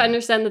everyone to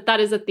understand that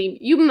is a theme.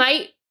 You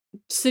might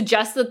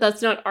suggest that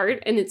that's not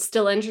art and it's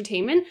still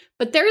entertainment,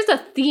 but there is a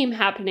theme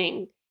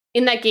happening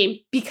in that game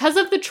because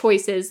of the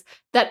choices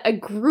that a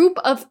group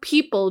of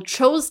people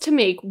chose to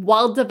make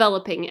while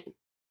developing it.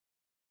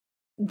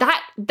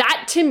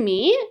 That to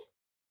me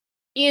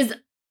is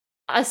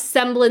a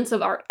semblance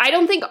of art. I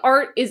don't think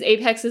art is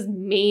Apex's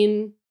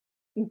main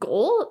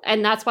goal,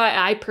 and that's why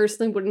I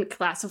personally wouldn't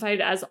classify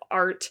it as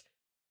art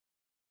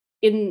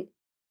in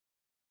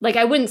Like,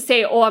 I wouldn't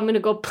say, oh, I'm gonna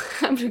go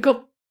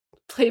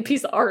play a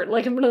piece of art.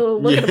 Like, I'm gonna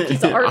look at a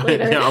piece of art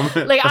later. I'm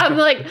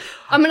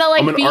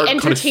gonna be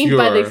entertained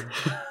by the.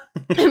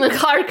 I'm a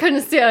art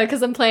connoisseur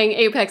because I'm playing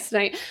Apex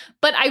tonight.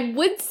 But I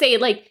would say,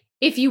 like,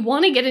 if you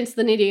want to get into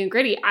the nitty and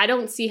gritty, I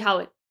don't see how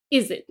it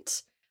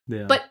isn't.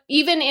 Yeah. But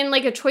even in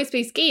like a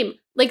choice-based game,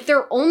 like,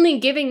 they're only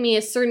giving me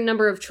a certain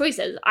number of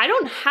choices. I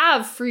don't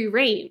have free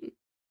reign.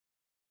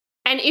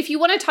 And if you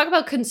want to talk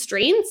about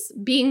constraints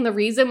being the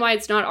reason why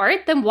it's not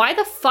art, then why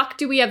the fuck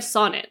do we have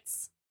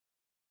sonnets?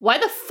 Why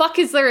the fuck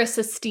is there a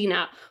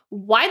sestina?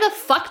 Why the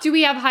fuck do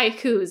we have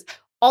haikus?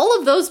 All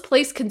of those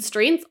place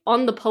constraints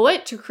on the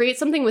poet to create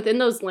something within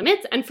those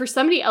limits and for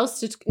somebody else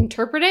to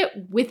interpret it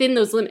within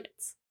those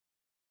limits.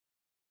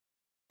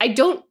 I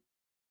don't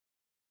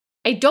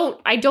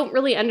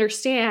really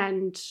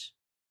understand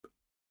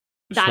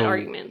that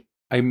argument.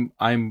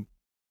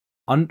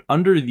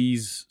 Under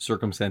these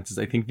circumstances,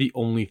 I think the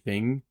only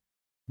thing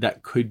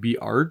that could be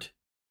art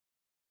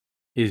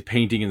is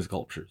painting and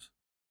sculptures.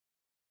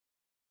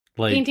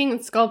 Like painting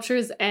and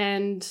sculptures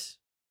and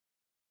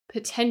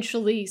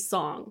potentially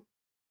song.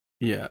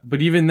 Yeah,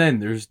 but even then,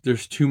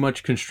 there's too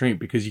much constraint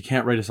because you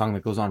can't write a song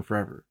that goes on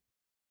forever.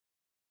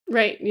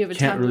 Right, you have a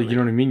time limit. You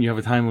know what I mean? You have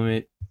a time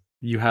limit.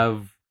 You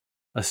have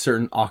a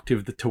certain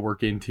octave to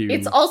work into.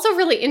 It's also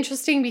really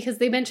interesting because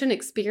they mention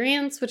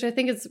experience, which I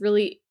think is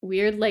really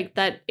weird. Like,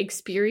 that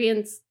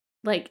experience,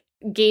 like,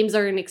 games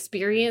are an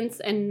experience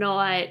and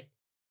not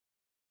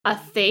a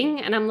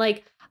thing. And I'm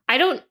like, I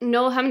don't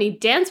know how many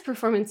dance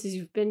performances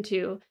you've been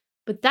to,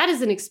 but that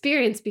is an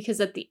experience because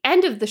at the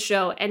end of the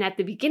show and at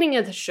the beginning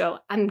of the show,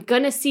 I'm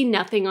gonna see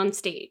nothing on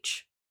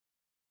stage.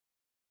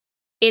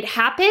 It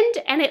happened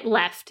and it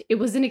left. It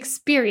was an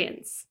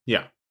experience.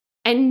 Yeah.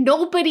 And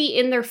nobody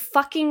in their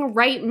fucking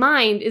right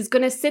mind is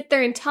going to sit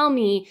there and tell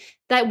me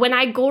that when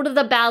I go to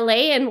the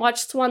ballet and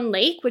watch Swan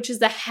Lake, which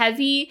is a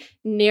heavy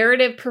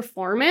narrative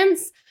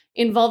performance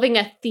involving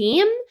a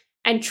theme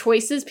and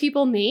choices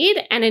people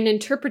made and an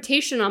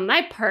interpretation on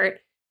my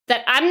part,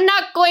 that I'm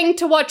not going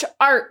to watch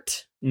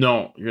art.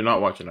 No, you're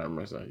not watching art,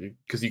 Marissa.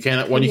 Because you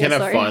can't, when you can't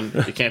have fun,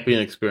 it can't be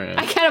an experience.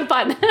 I can't have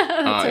fun.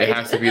 It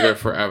has to be there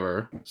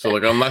forever. So,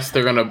 like, unless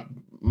they're going to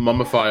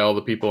mummify all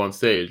the people on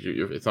stage,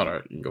 it's not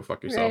art. You can go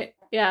fuck yourself. Right.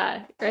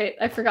 Yeah, right.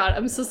 I forgot.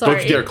 I'm so sorry.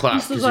 Don't dare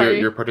clap because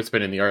you're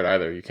participating in the art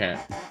either. You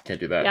can't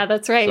do that. Yeah,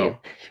 that's right. So.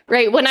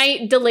 Right. When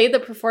I delay the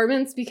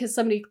performance because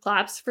somebody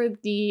claps for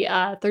the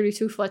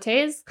 32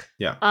 flottes,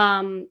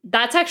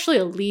 that's actually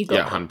illegal.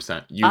 Yeah,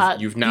 100%.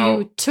 You've now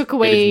you took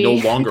away it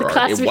is no longer the art.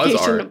 classification It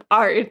was art, of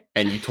art,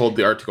 and you told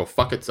the art to go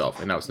fuck itself,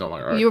 and now it's no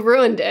longer art. You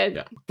ruined it.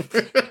 Yeah.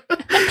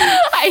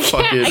 I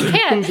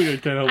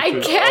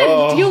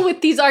can't deal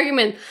with these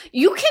arguments.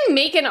 You can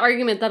make an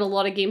argument that a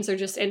lot of games are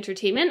just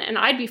entertainment, and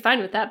I'd be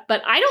fine with that.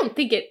 But I don't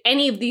think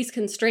any of these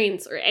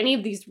constraints or any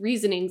of these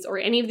reasonings or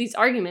any of these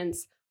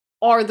arguments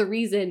are the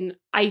reason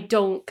I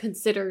don't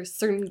consider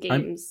certain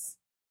games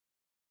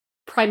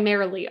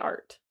primarily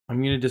art.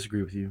 I'm going to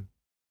disagree with you.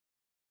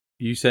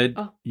 You said,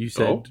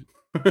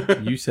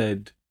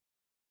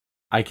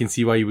 I can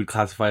see why you would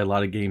classify a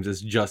lot of games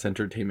as just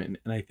entertainment.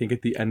 And I think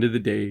at the end of the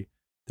day,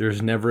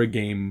 there's never a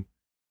game,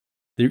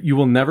 you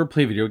will never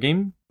play a video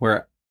game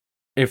where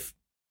if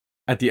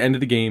at the end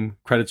of the game,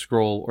 credits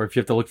scroll, or if you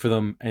have to look for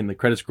them and the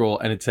credits scroll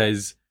and it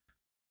says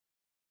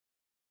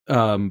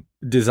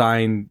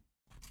design,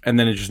 and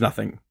then it's just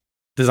nothing.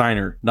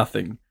 Designer,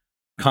 nothing.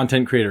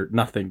 Content creator,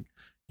 nothing.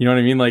 You know what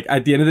I mean? Like,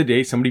 at the end of the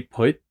day, somebody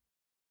put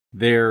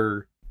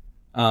their,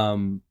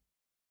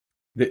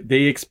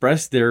 they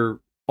expressed their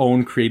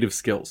own creative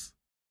skills.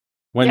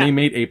 When they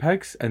made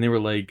Apex and they were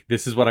like,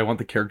 this is what I want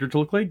the character to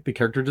look like, the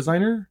character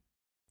designer,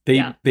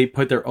 they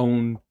put their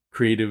own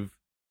creative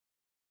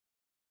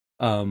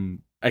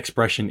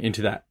expression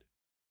into that.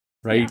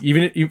 Right?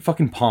 Yeah. Even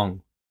fucking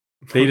Pong.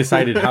 They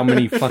decided how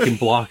many fucking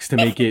blocks to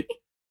make it.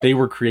 They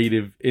were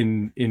creative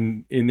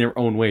in their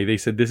own way. They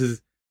said, this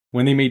is,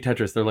 when they made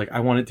Tetris, they're like, I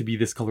want it to be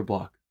this color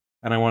block.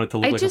 And I want it to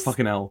look like a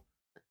fucking L.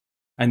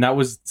 And that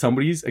was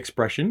somebody's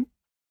expression.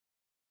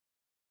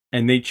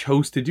 And they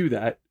chose to do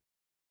that.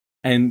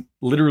 And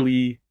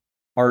literally,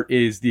 art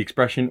is the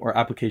expression or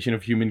application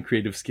of human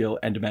creative skill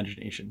and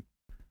imagination.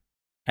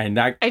 And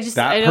that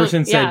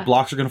person said,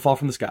 blocks are going to fall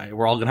from the sky.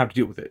 We're all going to have to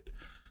deal with it.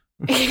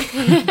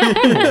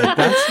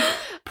 That's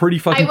pretty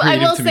fucking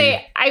creative to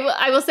me.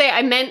 I will say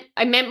I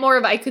meant more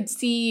of, I could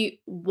see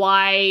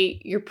why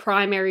your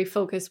primary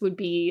focus would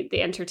be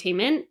the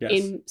entertainment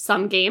in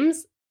some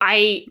games.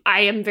 I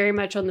am very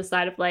much on the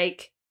side of,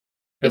 like,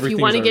 if you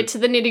want to get to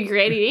the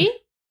nitty-gritty,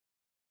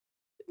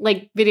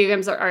 like, video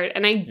games are art.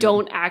 And I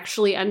don't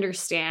actually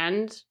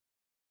understand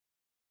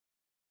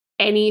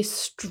any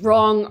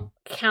strong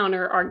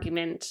counter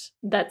argument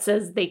that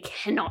says they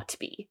cannot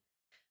be.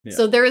 Yeah.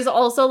 So there is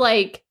also,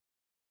 like,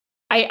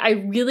 I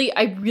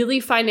really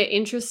find it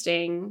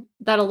interesting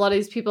that a lot of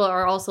these people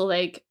are also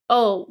like,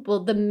 oh,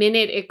 well, the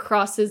minute it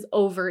crosses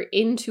over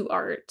into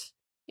art,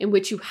 in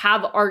which you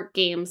have art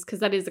games, because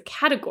that is a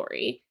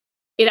category,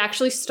 it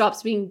actually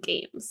stops being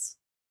games.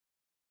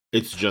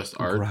 It's just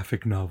art.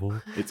 Graphic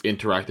novel. It's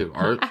interactive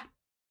art.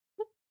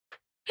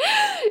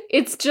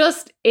 it's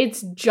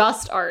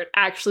just art.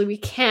 Actually, we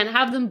can't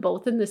have them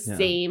both in the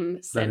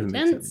same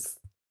sentence,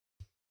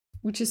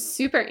 which is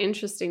super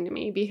interesting to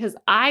me because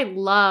I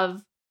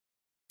love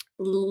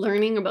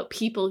learning about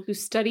people who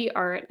study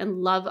art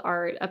and love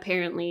art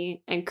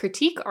apparently and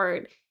critique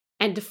art,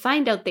 and to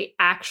find out they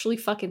actually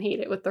fucking hate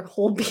it with their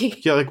whole being.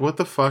 Yeah, like what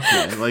the fuck,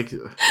 man? Like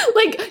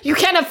you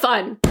can't have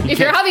fun. If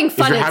you're having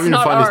fun, it's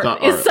not art.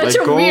 It's such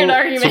a weird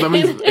argument. So that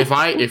means if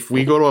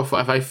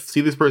I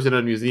see this person at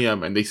a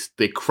museum and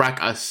they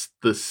crack us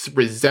the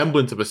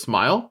resemblance of a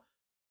smile,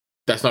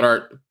 that's not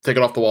art. Take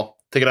it off the wall.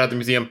 Take it out of the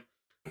museum.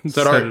 It's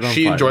not art.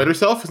 She enjoyed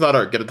herself. It's not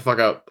art. Get it the fuck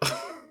out.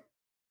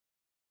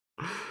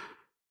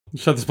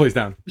 Shut this place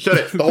down. Shut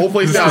it. The whole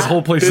place down. This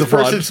whole place is a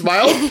fraud. This person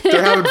smiled.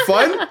 They're having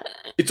fun.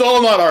 It's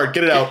all not art.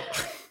 Get it out.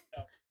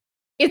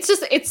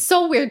 It's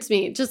so weird to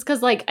me. Just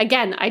because, like,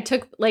 again, I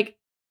took like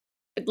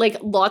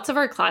lots of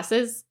our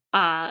classes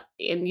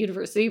in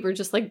university were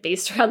just like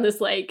based around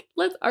this, like,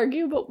 let's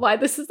argue about why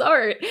this is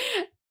art.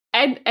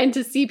 And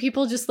to see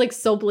people just like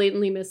so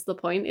blatantly miss the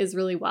point is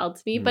really wild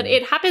to me. But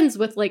it happens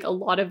with like a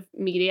lot of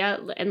media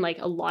and like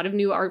a lot of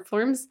new art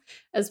forms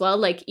as well.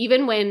 Like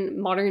even when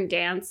modern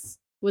dance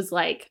was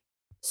like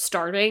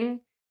starting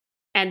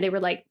and they were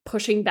like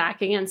pushing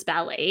back against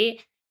ballet,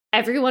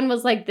 everyone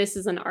was like, this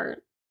isn't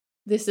art.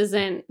 This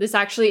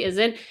actually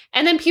isn't.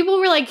 And then people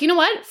were like, you know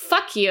what?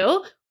 Fuck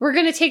you. We're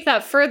going to take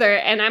that further.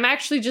 And I'm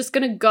actually just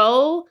going to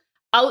go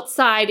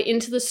outside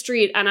into the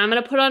street and I'm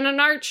going to put on an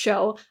art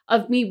show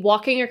of me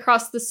walking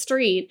across the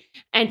street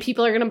and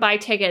people are going to buy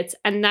tickets.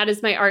 And that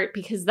is my art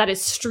because that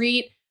is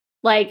street.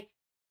 Like,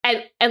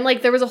 and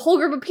like there was a whole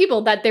group of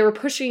people that they were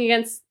pushing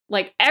against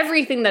like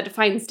everything that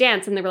defines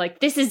dance. And they were like,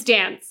 this is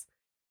dance.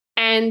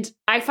 And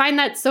I find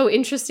that so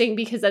interesting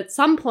because at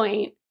some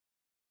point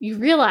you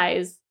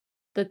realize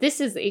that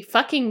this is a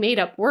fucking made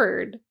up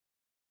word.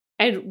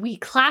 And we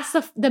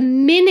classify the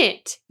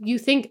minute you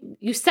think,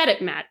 you said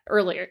it, Matt,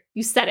 earlier.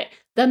 You said it.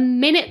 The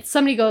minute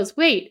somebody goes,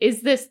 wait,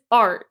 is this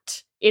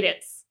art? It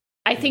is.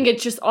 I think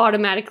it just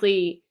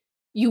automatically,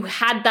 you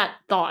had that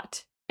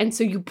thought. And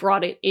so you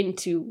brought it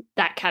into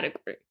that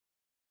category.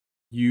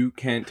 You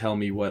can't tell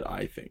me what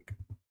I think.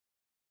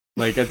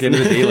 Like at the end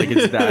of the day, like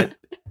it's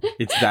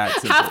that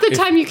simple. Half the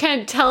time you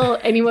can't tell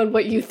anyone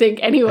what you think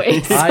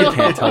anyway. So. I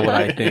can't tell what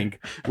I think,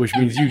 which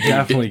means you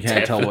definitely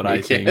can't tell what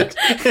I think.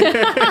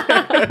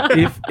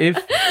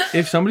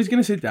 If somebody's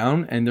gonna sit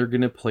down and they're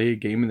gonna play a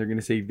game and they're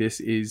gonna say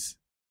this is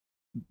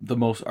the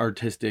most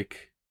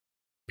artistic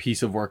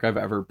piece of work I've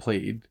ever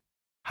played,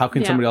 how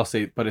can somebody else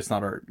say but it's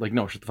not art? Like,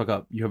 no, shut the fuck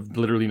up. You have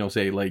literally no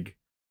say. Like,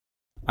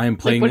 I am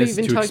playing this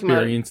to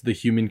experience the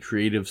human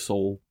creative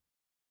soul.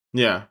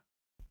 Yeah.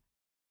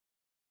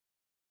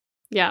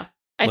 Yeah.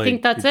 I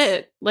think that's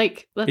it.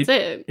 Like, that's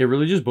it. It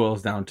really just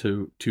boils down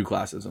to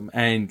classism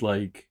and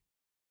like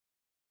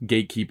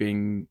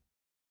gatekeeping.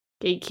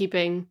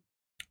 Gatekeeping.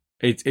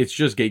 It's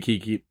just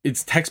gatekeeping.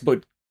 It's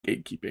textbook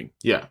gatekeeping.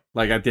 Yeah.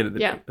 Like at the end of the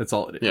day, that's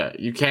all it is. Yeah.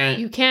 You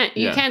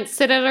can't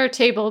sit at our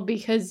table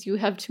because you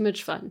have too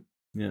much fun.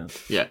 Yeah.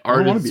 Yeah.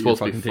 Art is supposed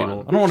to be fun.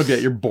 Table. I don't want to be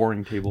at your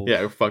boring table.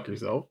 Yeah, fuck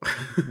yourself.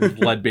 With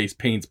lead-based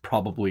paints,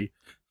 probably.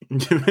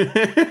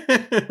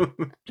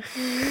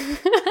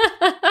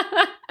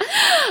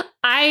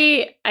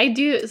 I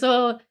do.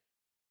 So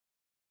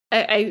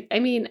I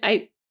mean,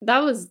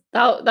 that was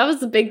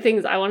the big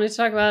things I wanted to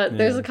talk about. Yeah.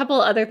 There's a couple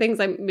other things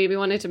I maybe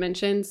wanted to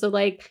mention. So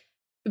like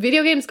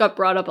video games got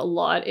brought up a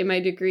lot in my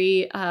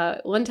degree.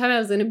 One time I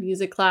was in a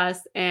music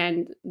class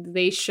and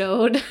they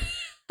showed,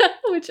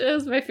 which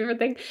is my favorite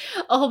thing,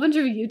 a whole bunch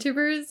of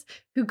YouTubers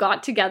who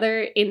got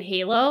together in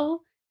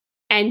Halo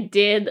and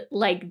did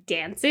like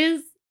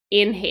dances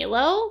in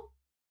Halo.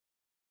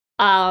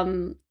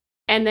 And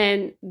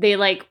then they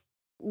like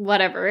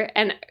whatever.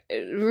 And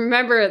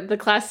remember the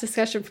class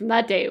discussion from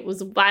that day, it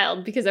was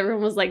wild because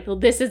everyone was like, well,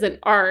 this isn't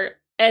art.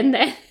 And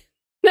then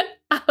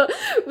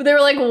they were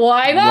like,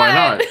 why not? Why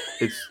not?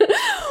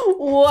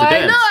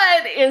 Why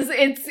not?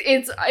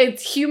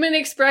 It's human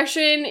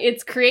expression,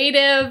 it's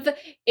creative,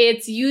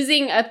 it's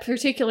using a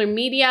particular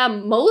media.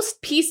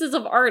 Most pieces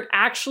of art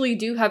actually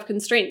do have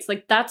constraints.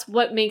 Like that's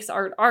what makes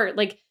art art.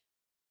 Like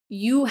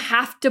you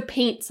have to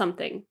paint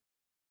something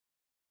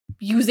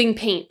using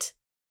paint.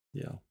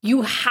 Yeah.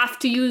 You have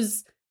to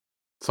use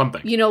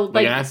something. You know,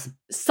 like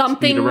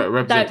something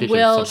that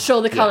will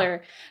show the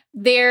color.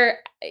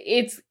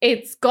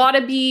 It's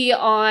gotta be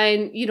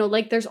on, you know,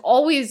 like there's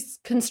always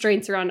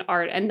constraints around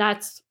art, and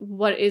that's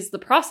what is the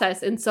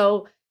process. And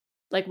so,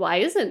 like, why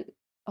isn't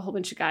a whole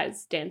bunch of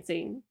guys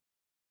dancing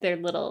their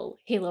little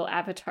Halo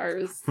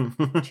avatars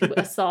to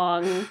a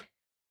song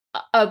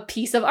a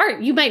piece of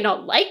art? You might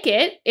not like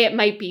it. It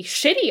might be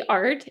shitty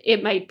art.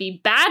 It might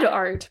be bad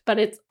art, but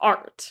it's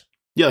art.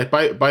 Yeah,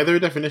 like by their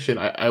definition,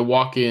 I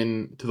walk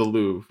in to the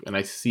Louvre and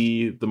I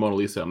see the Mona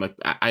Lisa. I'm like,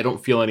 I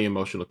don't feel any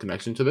emotional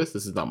connection to this.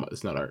 It's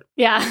not art.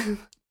 Yeah,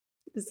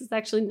 this is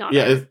actually not.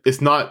 Yeah, art.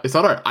 It's not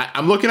art.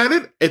 I'm looking at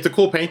it. It's a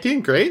cool painting,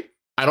 great.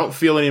 I don't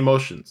feel any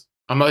emotions.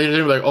 I'm not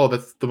even like, oh,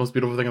 that's the most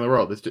beautiful thing in the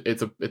world.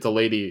 It's a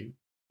lady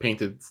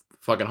painted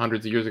fucking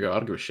hundreds of years ago. I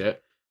don't give a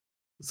shit.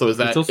 So is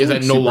that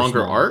like no longer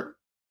small. Art?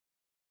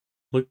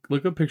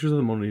 Look up pictures of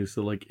the Mona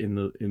Lisa like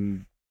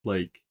in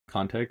like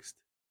context.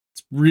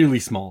 It's really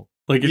small.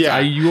 Like it's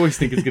you always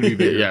think it's gonna be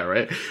bigger. Yeah,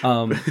 right.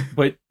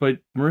 But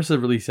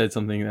Marissa really said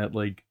something that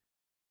like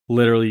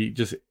literally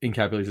just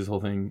encapsulates this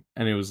whole thing,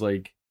 and it was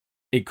like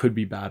it could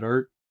be bad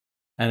art.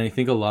 And I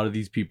think a lot of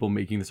these people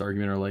making this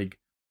argument are like,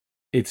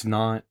 it's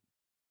not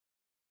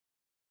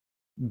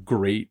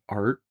great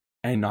art,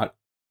 and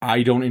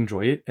I don't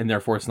enjoy it, and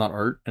therefore it's not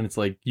art. And it's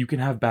like, you can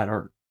have bad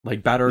art.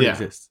 Like bad art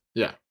exists.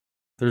 Yeah.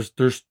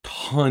 There's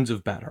tons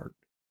of bad art.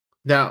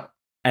 Now,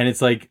 and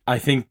it's like, I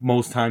think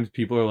most times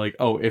people are like,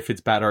 oh, if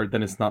it's bad art,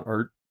 then it's not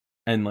art.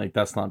 And like,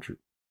 that's not true.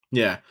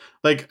 Yeah.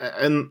 Like,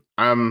 and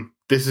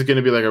this is going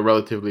to be like a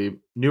relatively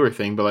newer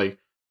thing, but like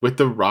with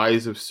the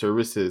rise of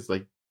services,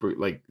 like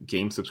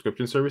game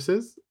subscription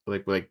services,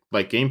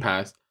 like Game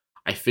Pass,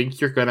 I think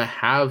you're going to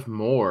have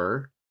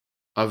more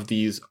of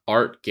these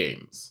art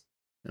games.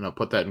 And I'll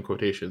put that in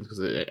quotations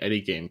because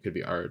any game could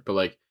be art, but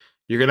like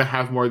you're going to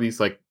have more of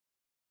these like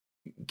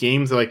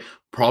games that like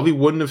probably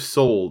wouldn't have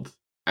sold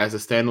as a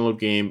standalone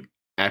game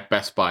at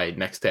Best Buy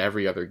next to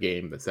every other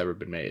game that's ever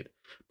been made.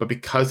 But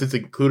because it's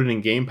included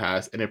in Game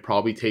Pass and it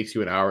probably takes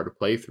you an hour to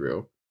play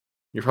through,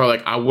 you're probably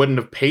like, I wouldn't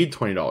have paid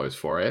 $20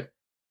 for it.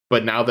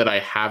 But now that I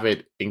have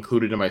it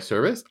included in my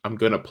service, I'm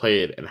going to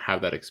play it and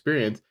have that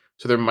experience.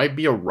 So there might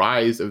be a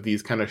rise of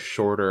these kind of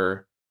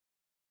shorter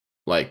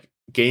like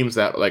games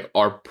that like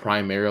are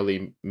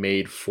primarily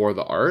made for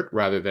the art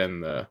rather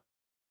than the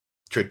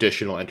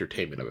traditional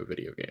entertainment of a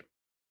video game.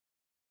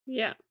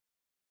 Yeah.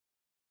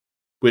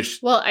 Which,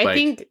 well, I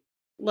think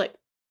like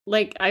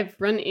I've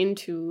run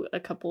into a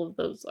couple of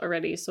those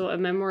already. So A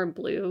Memoir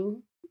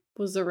Blue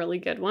was a really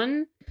good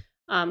one.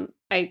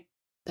 I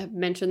have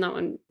mentioned that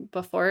one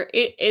before.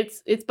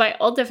 It's by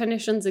all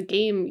definitions a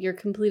game. You're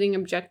completing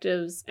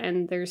objectives,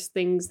 and there's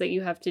things that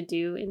you have to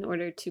do in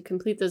order to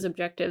complete those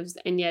objectives.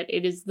 And yet,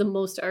 it is the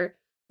most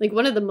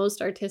one of the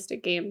most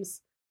artistic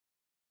games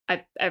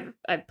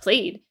I've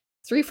played.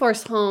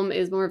 3-Force Home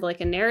is more of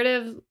like a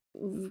narrative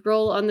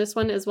role on this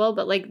one as well,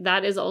 but like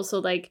that is also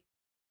like,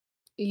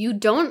 you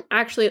don't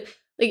actually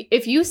like,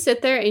 if you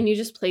sit there and you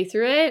just play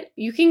through it,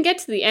 you can get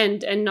to the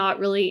end and not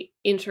really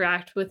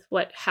interact with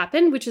what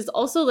happened, which is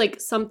also like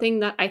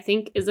something that I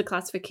think is a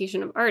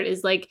classification of art,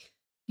 is like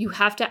you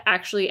have to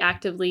actually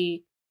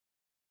actively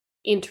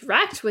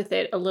interact with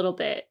it a little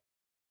bit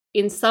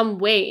in some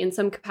way, in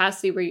some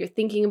capacity where you're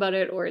thinking about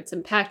it or it's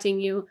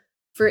impacting you,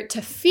 for it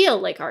to feel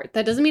like art.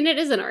 That doesn't mean it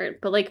isn't art,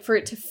 but like for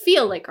it to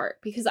feel like art,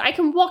 because I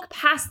can walk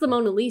past the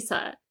Mona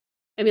Lisa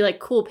and be like,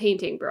 cool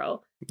painting,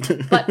 bro.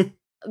 But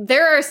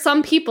there are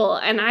some people,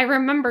 and I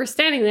remember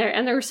standing there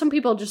and there were some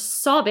people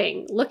just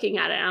sobbing, looking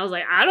at it. And I was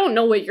like, I don't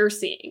know what you're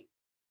seeing,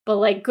 but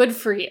like, good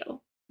for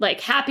you.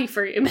 Like, happy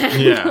for you, man.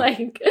 Yeah.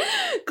 Like,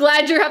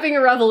 glad you're having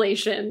a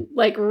revelation,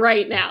 like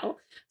right now.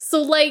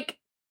 So like,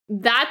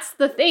 that's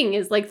the thing,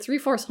 is like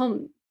 3-Force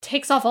Home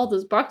takes off all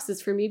those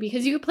boxes for me,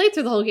 because you could play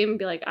through the whole game and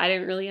be like, I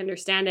didn't really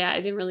understand it. I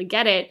didn't really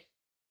get it.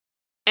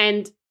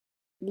 And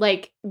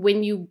like,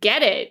 when you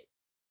get it,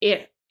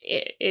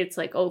 it's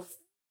like, oh,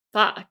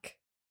 fuck.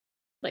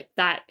 Like,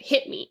 that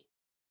hit me.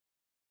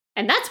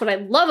 And that's what I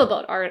love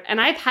about art. And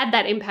I've had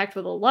that impact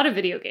with a lot of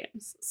video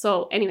games.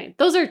 So anyway,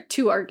 those are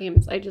 2 art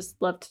games I just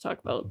love to talk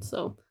about.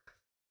 So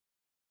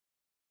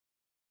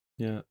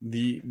yeah,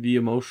 the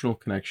emotional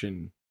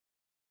connection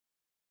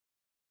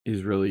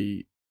is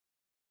really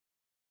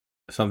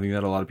something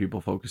that a lot of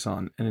people focus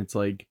on. And it's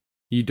like,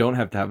 you don't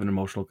have to have an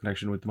emotional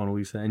connection with the Mona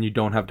Lisa, and you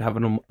don't have to have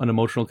an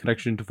emotional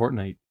connection to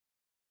Fortnite.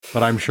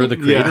 But I'm sure the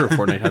creator of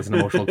Fortnite has an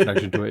emotional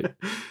connection to it.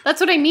 That's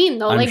what I mean,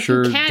 though. I'm like,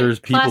 sure you can't there's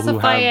people classify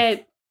who have...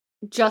 it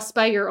just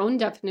by your own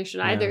definition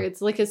either.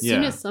 It's like, as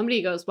soon as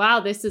somebody goes, wow,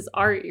 this is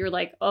art, you're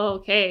like, oh,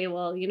 okay,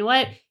 well, you know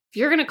what? If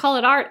you're going to call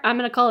it art, I'm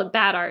going to call it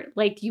bad art.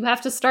 Like, you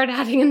have to start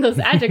adding in those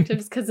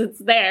adjectives because it's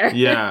there.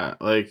 Yeah,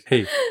 like...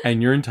 Hey,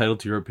 and you're entitled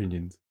to your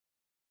opinions.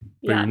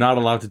 But you're not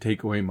allowed to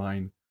take away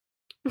mine.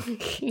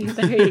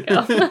 There you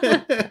go.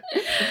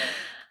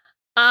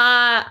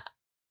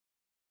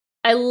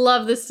 I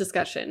love this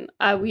discussion.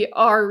 We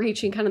are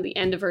reaching kind of the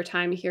end of our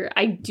time here.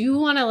 I do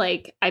want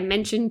to, I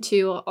mentioned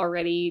too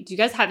already, do you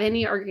guys have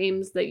any art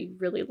games that you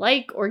really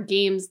like, or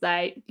games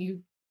that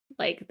you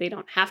like, they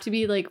don't have to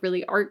be like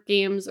really art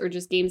games, or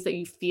just games that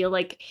you feel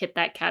like hit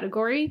that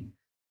category?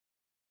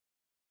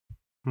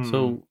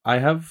 So I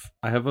have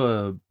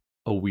a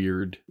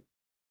weird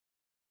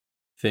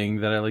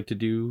thing that I like to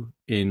do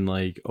in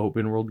like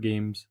open world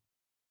games,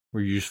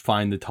 where you just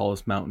find the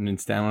tallest mountain and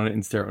stand on it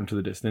and stare out into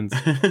the distance.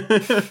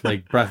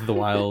 Like Breath of the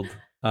Wild,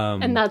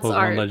 and that's Pokemon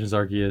art. Legends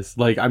Arceus.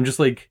 Like, I'm just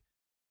like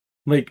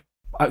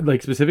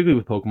specifically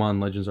with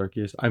Pokemon Legends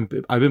Arceus, I've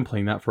been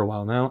playing that for a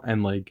while now,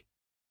 and like,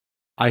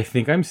 I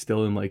think I'm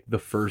still in like the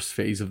first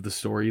phase of the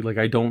story. Like,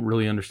 I don't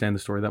really understand the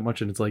story that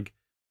much, and it's like,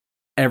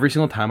 every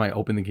single time I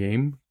open the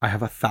game, I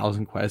have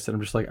 1,000 quests, and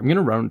I'm just like, I'm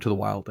gonna run into the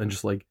wild and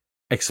just like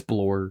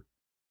explore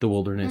the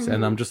wilderness.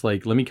 And I'm just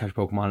like, let me catch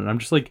Pokemon. And I'm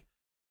just like,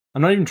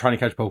 I'm not even trying to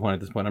catch Pokemon at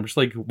this point. I'm just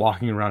like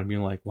walking around and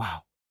being like,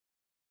 wow,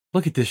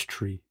 look at this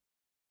tree.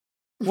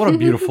 what a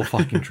beautiful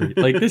fucking treat.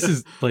 Like, this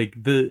is like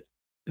the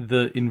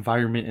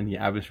environment and the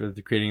atmosphere that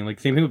they're creating. Like,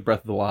 same thing with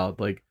Breath of the Wild.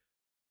 Like,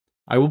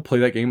 I will play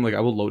that game, like, I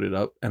will load it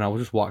up and I will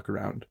just walk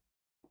around.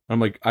 I'm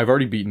like, I've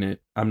already beaten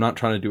it. I'm not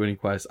trying to do any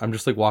quests. I'm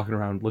just like walking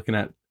around looking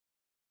at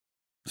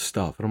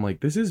stuff. And I'm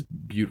like, this is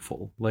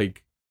beautiful.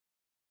 Like,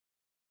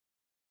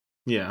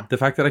 yeah, the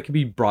fact that I could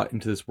be brought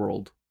into this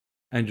world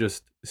and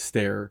just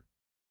stare,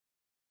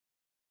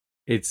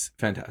 it's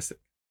fantastic.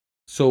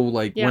 So,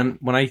 like,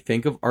 when I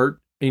think of art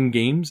in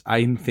games,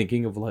 I'm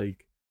thinking of,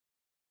 like,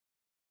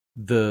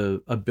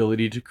 the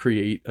ability to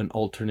create an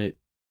alternate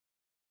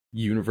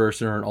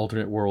universe or an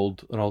alternate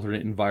world, an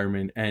alternate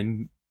environment,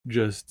 and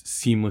just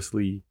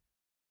seamlessly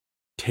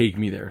take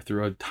me there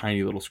through a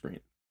tiny little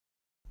screen.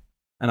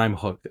 And I'm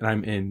hooked, and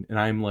I'm in, and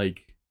I'm,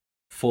 like,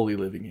 fully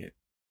living it.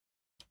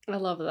 I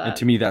love that. And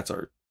to me, that's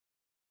art.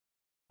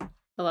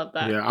 I love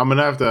that. Yeah, I'm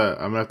gonna have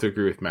to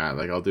agree with Matt.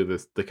 Like, I'll do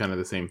the kind of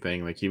the same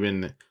thing. Like,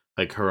 even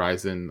like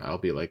Horizon, I'll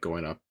be like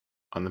going up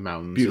on the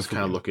mountains, just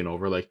kind of looking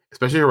over, like,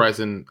 especially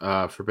Horizon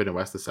Forbidden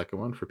West, the second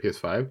one for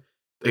PS5.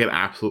 Like, an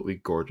absolutely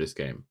gorgeous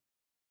game.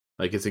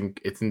 Like,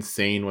 it's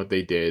insane what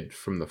they did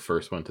from the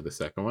first one to the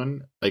second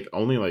one. Like,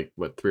 only like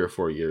 3 or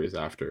 4 years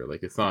after.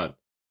 Like, it's not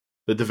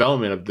the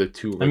development of the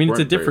two. Like, I mean, it's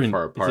a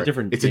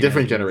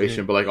different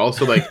generation, but like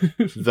also like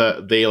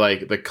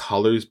the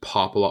colors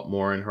pop a lot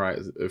more in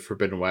Horizon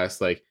Forbidden West.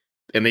 Like,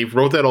 and they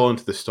wrote that all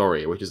into the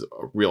story, which is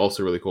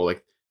also really cool.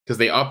 Like, because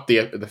they upped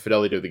the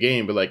fidelity of the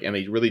game, but like, and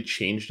they really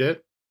changed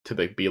it to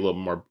like be a little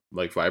more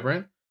like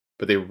vibrant.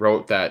 But they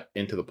wrote that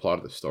into the plot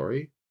of the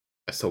story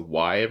as to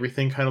why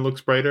everything kind of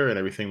looks brighter and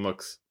everything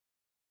looks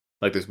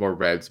like there's more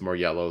reds, more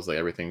yellows. Like,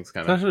 everything's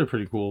kind of actually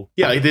pretty cool.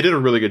 Yeah, like, they did a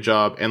really good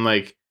job. And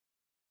like,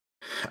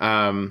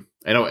 I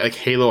know like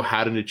Halo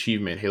had an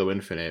achievement, Halo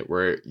Infinite,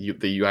 where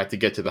you had to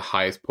get to the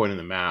highest point in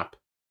the map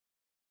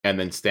and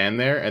then stand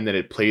there, and then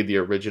it played the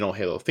original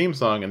Halo theme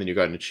song, and then you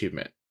got an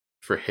achievement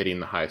for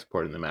hitting the highest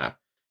point in the map.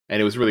 And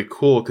it was really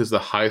cool because the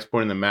highest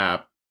point in the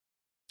map,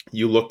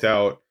 you looked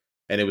out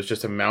and it was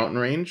just a mountain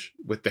range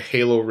with the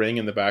Halo ring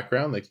in the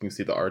background. Like, you can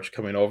see the arch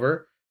coming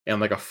over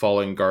and like a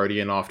fallen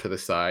Guardian off to the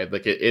side.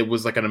 Like, it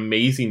was like an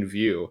amazing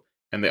view.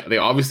 And they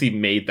obviously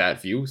made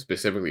that view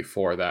specifically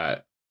for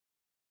that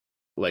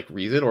like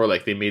reason, or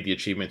like they made the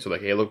achievement so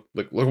like, hey, look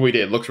what we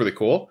did. It looks really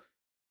cool.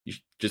 You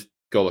should just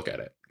go look at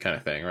it, kind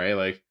of thing, right?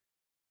 Like,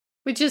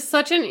 which is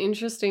such an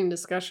interesting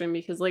discussion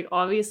because, like,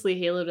 obviously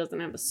Halo doesn't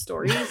have a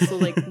story, so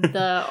like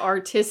the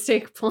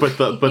artistic point,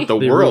 but the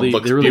world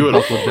looks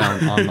beautiful.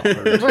 Down on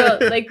the art.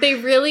 Well, like, they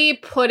really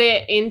put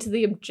it into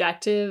the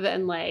objective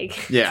and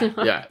like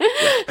yeah.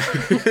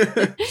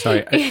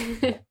 Sorry,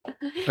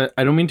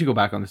 I don't mean to go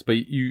back on this, but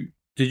you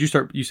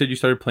said you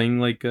started playing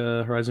like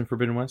Horizon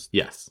Forbidden West?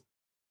 Yes.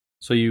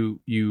 So you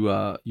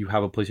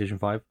have a PlayStation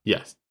 5?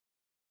 Yes.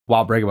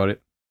 Wow, brag about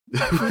it.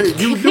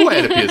 You knew I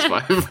had a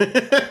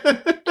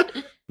PS5.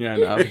 Yeah,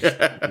 no.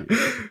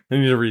 I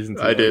need a reason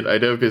to. I did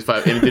have a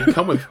PS5, and it did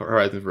come with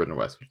Horizon Forbidden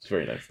West, which is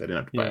very nice. I didn't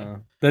have to buy it.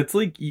 That's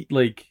like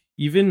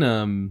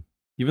even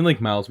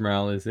like Miles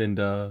Morales and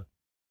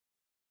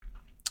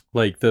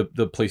like the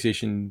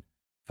PlayStation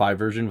 5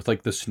 version with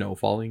like the snow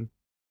falling,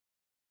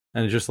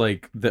 and it's just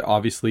like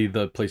obviously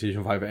the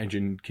PlayStation 5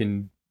 engine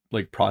can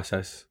like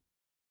process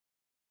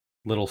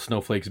little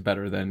snowflakes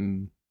better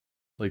than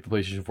like the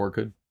PlayStation 4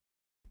 could.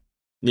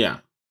 Yeah.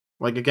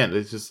 Like, again,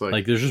 it's just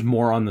like there's just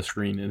more on the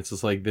screen, and it's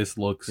just like, this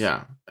looks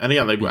and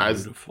again, like,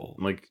 beautiful.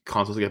 As like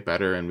consoles get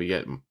better and we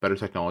get better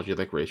technology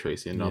like ray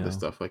tracing and all this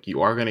stuff, like,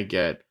 you are going to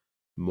get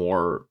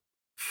more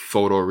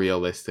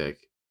photorealistic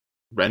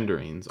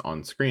renderings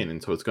on screen,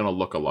 and so it's going to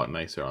look a lot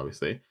nicer,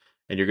 obviously,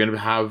 and you're going to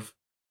have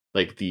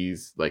like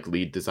these like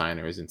lead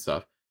designers and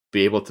stuff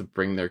be able to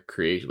bring their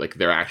creation, like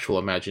their actual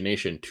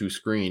imagination to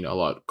screen a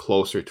lot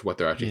closer to what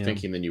they're actually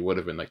thinking than you would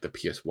have in like the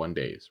PS1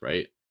 days,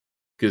 right?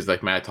 Because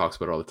like Matt talks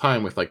about it all the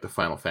time with like the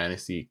Final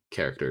Fantasy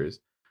characters,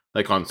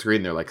 like on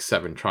screen they're like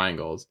 7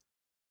 triangles,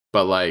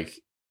 but like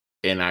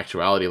in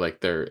actuality,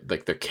 like their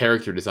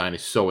character design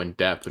is so in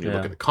depth when you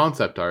look at the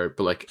concept art,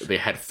 but like they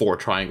had 4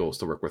 triangles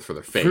to work with for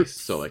their face,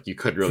 so like you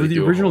could really for the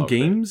original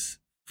games.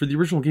 For the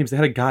original games, they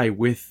had a guy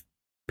with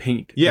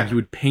paint. Yeah, and he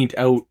would paint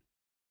out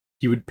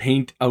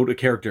a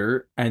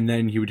character, and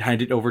then he would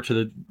hand it over to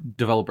the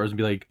developers and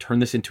be like, "Turn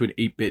this into an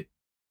 8-bit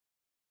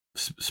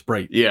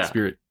sprite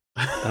spirit."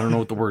 I don't know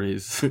what the word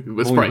is.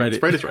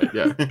 Sprite is right,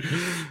 yeah.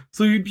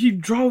 So you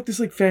draw out this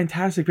like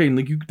fantastic painting.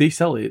 Like they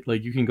sell it.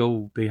 Like you can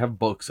go. They have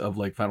books of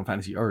like Final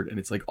Fantasy art, and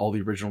it's like all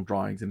the original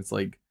drawings, and it's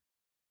like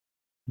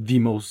the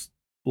most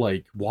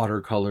like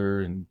watercolor,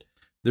 and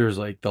there's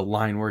like the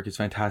line work is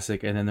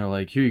fantastic. And then they're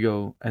like, "Here you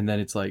go," and then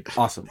it's like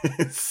awesome.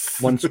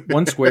 one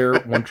square,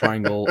 one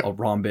triangle, a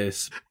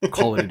rhombus.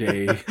 Call it a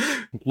day.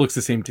 Looks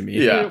the same to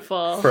me. Yeah,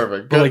 beautiful,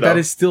 perfect. But like that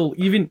is still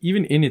even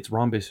in its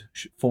rhombus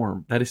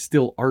form. That is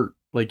still art.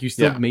 Like, you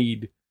still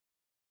made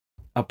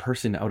a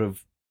person out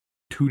of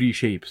 2D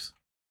shapes.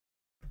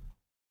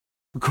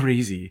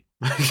 Crazy.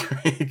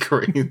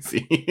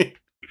 Crazy.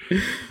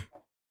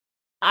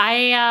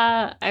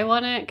 I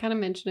want to kind of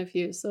mention a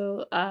few.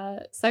 So,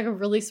 Saga,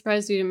 really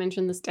surprised you to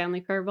mention the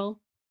Stanley Parable.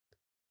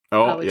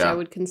 Which I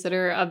would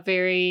consider a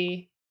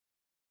very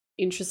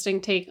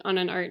interesting take on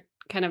an art,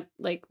 kind of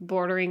like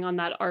bordering on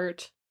that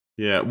art.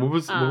 Yeah, what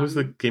was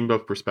the Game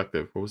of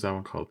Perspective? What was that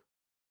one called?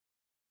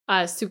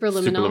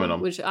 Superliminal,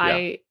 which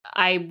I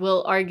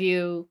will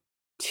argue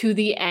to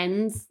the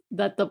ends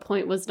that the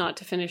point was not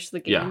to finish the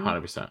game. Yeah,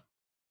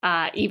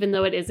 100%. Even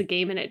though it is a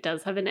game and it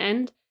does have an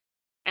end.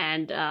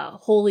 And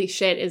holy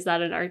shit, is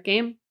that an art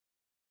game?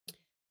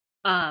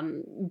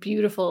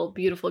 Beautiful,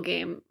 beautiful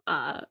game.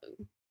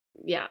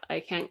 Yeah, I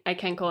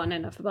can't go on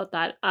enough about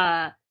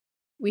that.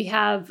 We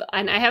have,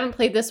 and I haven't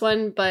played this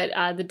one,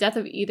 but The Death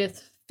of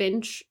Edith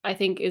Finch, I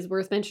think, is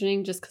worth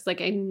mentioning just because,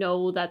 like, I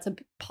know that's a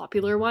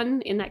popular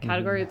one in that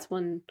category. Mm-hmm. It's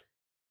one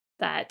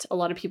that a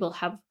lot of people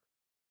have,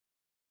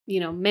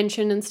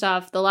 mentioned and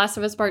stuff. The Last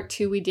of Us Part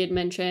 2 we did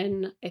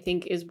mention, I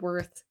think, is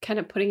worth kind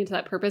of putting into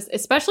that purpose,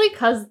 especially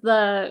because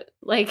they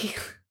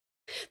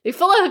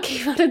full out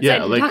came out and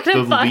said, like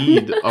the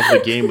lead of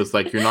the game was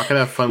like, you're not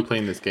gonna have fun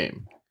playing this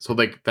game. So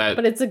like that,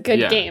 but it's a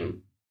good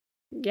game.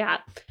 Yeah.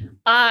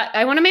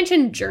 I want to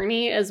mention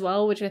Journey as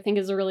well, which I think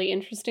is a really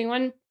interesting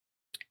one.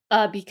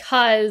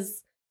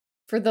 Because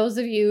for those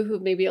of you who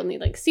maybe only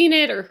like seen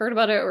it or heard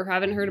about it or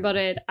haven't heard about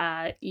it,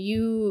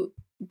 you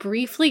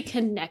briefly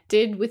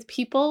connected with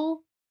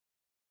people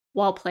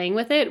while playing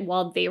with it,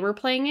 while they were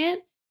playing it.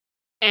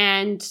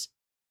 And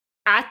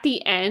at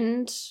the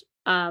end,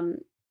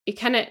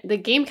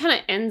 the game kind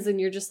of ends and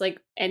you're just like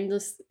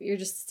endless. You're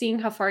just seeing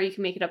how far you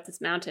can make it up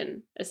this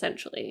mountain,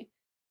 essentially.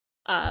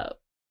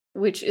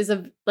 Which is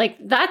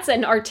that's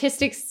an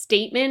artistic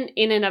statement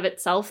in and of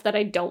itself that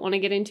I don't want to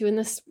get into in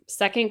this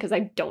second because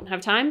I don't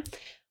have time.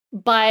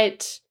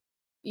 But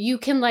you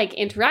can like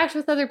interact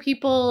with other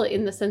people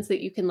in the sense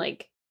that you can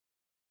like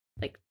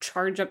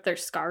charge up their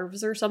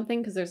scarves or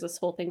something, because there's this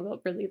whole thing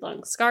about really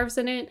long scarves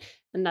in it,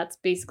 and that's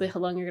basically how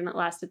long you're gonna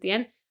last at the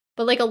end.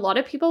 But like a lot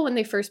of people when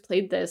they first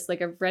played this,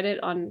 like I've read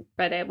it on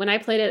Reddit. When I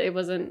played it,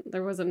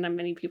 there wasn't that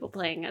many people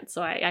playing it,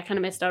 so I kind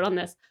of missed out on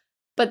this.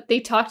 But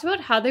they talked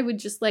about how they would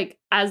just like,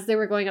 as they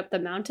were going up the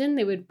mountain,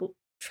 they would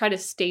try to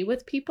stay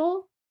with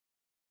people.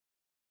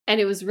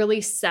 And it was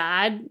really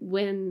sad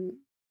when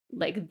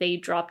like they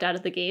dropped out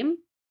of the game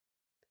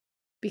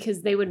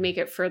because they would make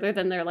it further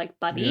than their like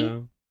buddy. Yeah.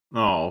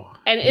 Oh.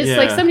 And it's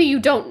like somebody you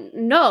don't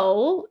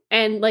know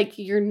and like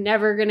you're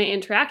never going to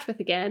interact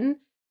with again.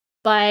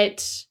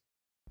 But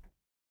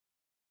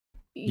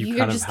you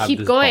just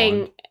keep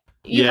going. Bond.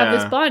 You have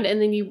this bond,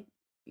 and then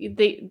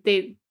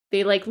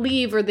they like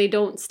leave or they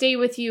don't stay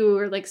with you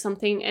or like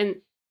something.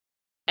 And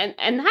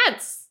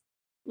that's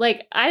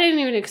like, I didn't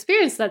even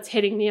experience that's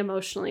hitting me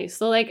emotionally.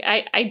 So like,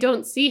 I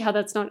don't see how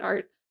that's not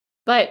art,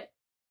 but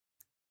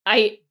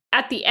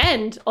at the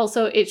end,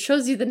 also, it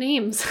shows you the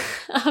names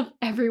of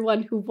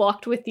everyone who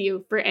walked with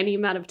you for any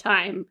amount of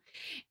time,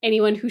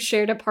 anyone who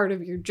shared a part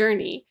of your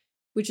journey,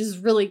 which is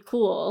really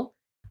cool.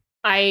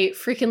 I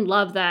freaking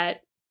love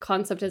that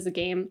concept as a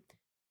game.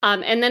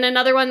 And then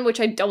another one,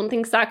 which I don't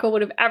think Sacco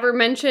would have ever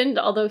mentioned,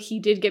 although he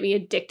did get me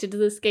addicted to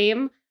this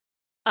game,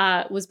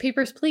 was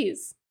Papers,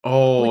 Please.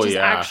 Oh, which is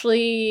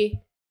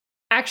actually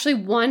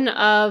one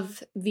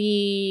of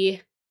the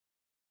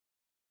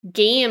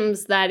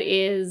games that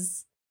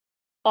is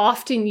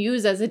often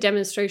used as a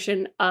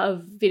demonstration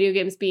of video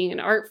games being an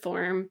art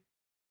form,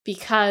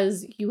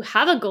 because you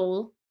have a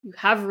goal, you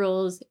have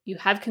rules, you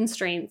have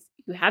constraints,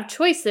 you have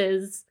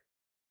choices,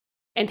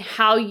 and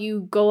how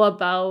you go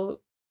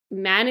about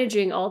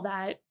managing all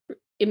that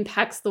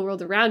impacts the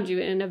world around you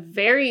in a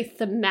very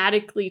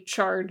thematically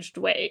charged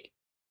way.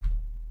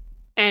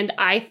 And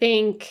I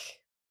think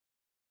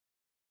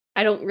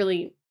I don't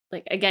really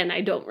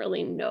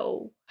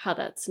know how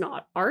that's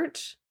not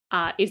art.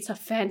 It's a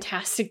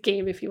fantastic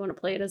game if you want to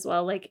play it as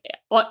well. Like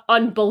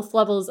on both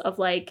levels of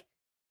like,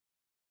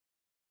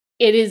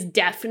 it is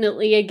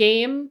definitely a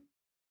game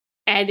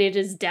and it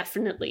is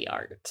definitely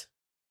art.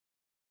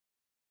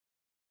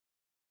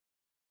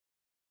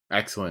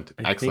 Excellent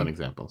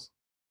examples.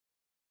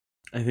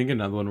 I think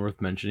another one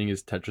worth mentioning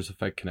is Tetris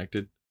Effect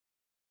Connected.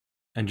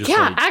 And just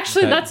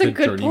actually that's a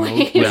good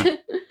point. Yeah.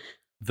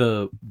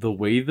 The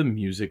way the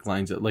music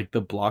lines up, like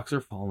the blocks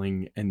are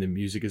falling and the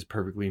music is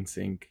perfectly in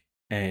sync,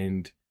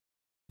 and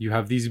you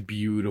have these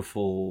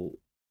beautiful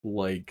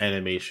like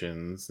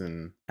animations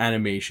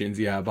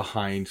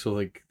behind. So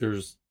like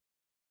there's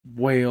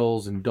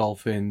whales and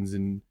dolphins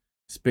and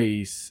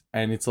space,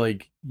 and it's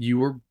like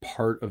you are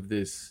part of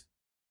this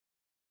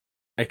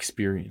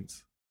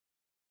experience,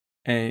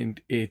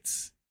 and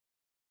it's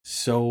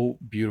so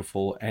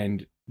beautiful.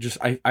 And just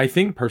I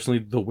think personally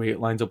the way it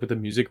lines up with the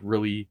music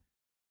really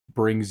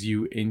brings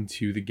you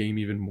into the game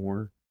even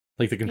more.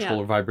 Like the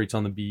controller vibrates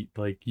on the beat,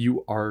 like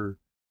you are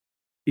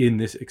in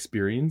this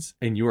experience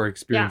and you are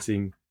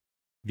experiencing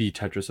the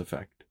Tetris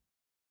effect.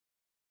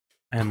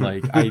 And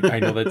like I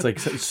know that's like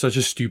such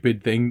a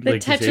stupid thing like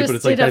to say, but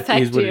it's like that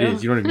is what it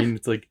is. You know what I mean?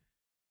 It's like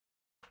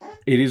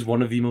it is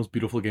one of the most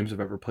beautiful games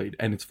I've ever played,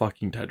 and it's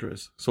fucking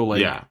Tetris. So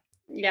like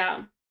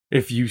yeah.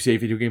 if you say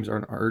video games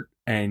aren't art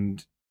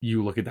and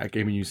you look at that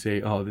game and you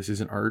say, oh, this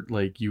isn't art,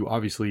 like, you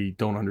obviously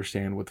don't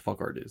understand what the fuck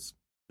art is,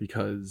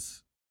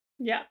 because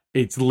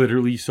it's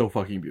literally so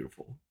fucking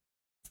beautiful.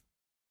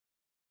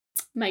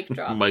 Mic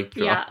drop. Mic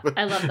drop. Yeah,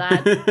 I love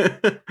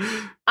that.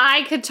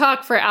 I could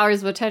talk for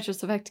hours about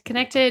Tetris Effect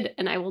Connected,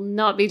 and I will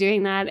not be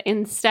doing that.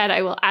 Instead,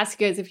 I will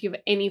ask you guys if you have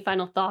any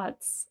final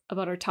thoughts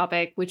about our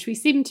topic, which we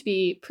seem to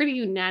be pretty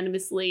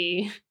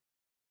unanimously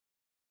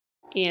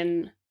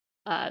in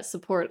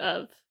support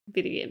of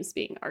video games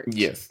being art.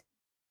 Yes.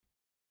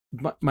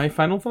 My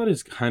final thought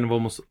is kind of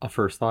almost a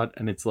first thought,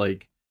 and it's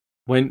like,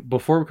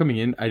 before coming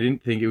in, I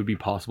didn't think it would be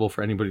possible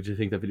for anybody to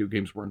think that video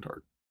games weren't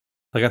art.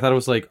 Like, I thought it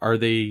was like, are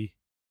they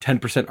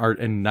 10% art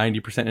and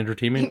 90%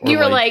 entertainment? Or you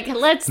were like,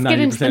 let's get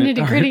into the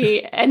nitty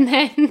gritty. And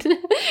then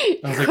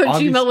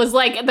Kojima was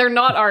like, they're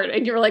not art.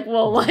 And you were like,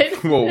 whoa,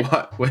 what? Whoa,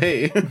 what?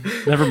 Wait.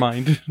 Never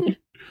mind.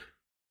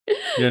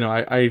 Yeah, no,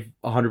 I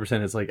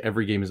 100% it's like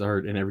every game is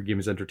art and every game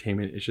is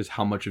entertainment. It's just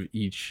how much of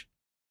each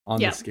on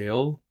the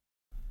scale.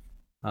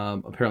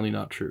 Apparently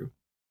not true.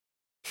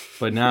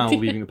 But now,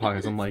 leaving the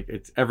podcast, I'm like,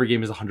 every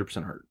game is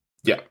 100% art.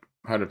 Yeah.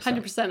 100%.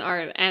 100%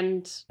 art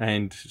and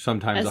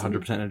sometimes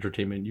 100%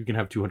 entertainment. You can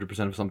have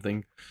 200% of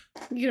something.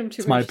 You can have 200%.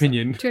 It's my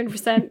opinion.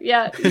 200%.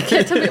 Yeah, you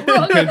can't tell me I'm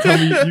wrong.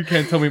 You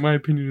can't tell me my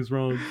opinion is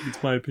wrong.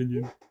 It's my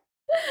opinion.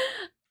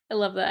 I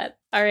love that.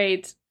 All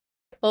right.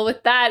 Well,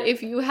 with that,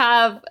 if you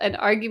have an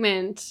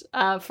argument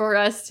for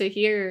us to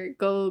hear,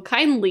 go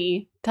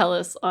kindly tell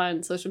us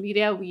on social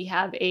media. We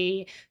have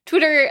a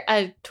Twitter,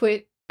 a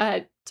Twitter,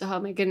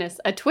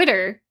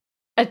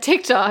 a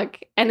TikTok,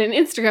 and an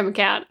Instagram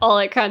account, all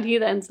at Crowned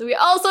Heathens. We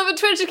also have a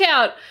Twitch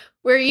account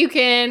where you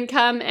can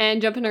come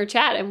and jump in our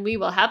chat, and we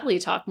will happily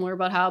talk more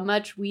about how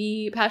much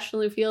we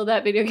passionately feel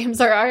that video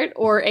games are art,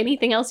 or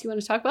anything else you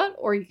want to talk about,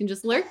 or you can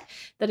just lurk.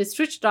 That is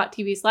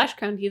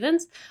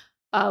twitch.tv/crownedheathens.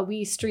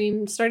 We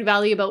stream Stardew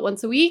Valley about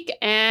once a week,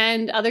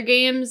 and other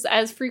games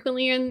as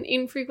frequently and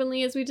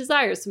infrequently as we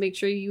desire. So make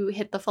sure you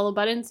hit the follow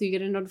button so you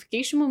get a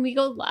notification when we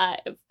go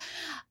live.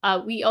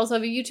 We also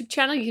have a YouTube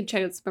channel. You can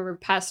check out some of our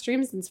past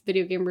streams and some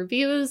video game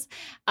reviews.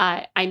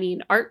 Art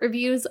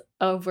reviews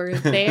over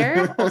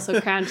there.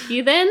 Also Crowned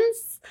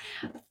Heathens.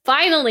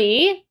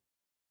 Finally,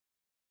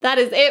 that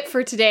is it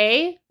for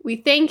today. We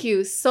thank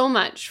you so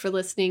much for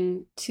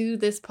listening to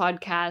this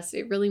podcast.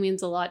 It really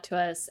means a lot to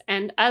us.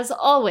 And as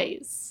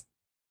always,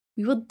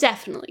 we will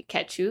definitely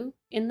catch you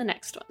in the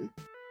next one.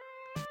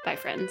 Bye,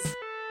 friends.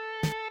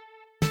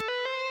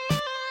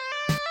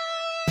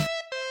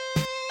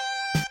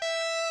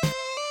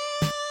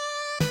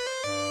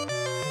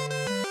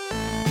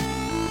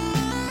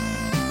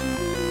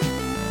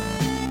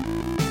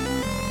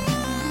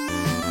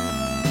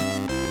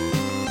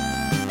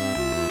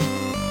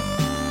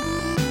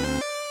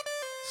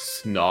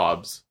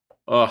 Snobs.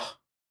 Ugh.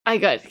 I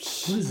got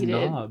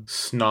heated.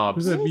 Snobs. What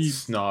does that mean?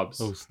 Snobs.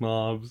 Oh,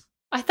 snobs.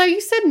 I thought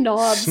you said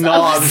knobs.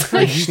 Snobs.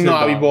 Like,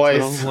 snobby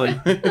boys.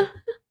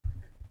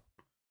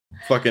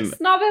 Fucking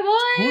snobby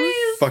boys.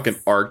 Fucking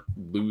art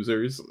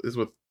losers is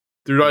what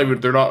they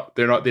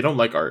don't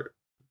like art.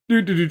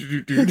 I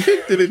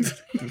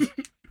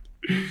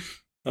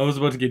was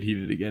about to get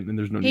heated again, and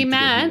there's no need Hey, to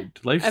Matt, get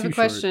heated. Life's I have a too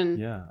question. Short.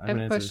 Yeah, I have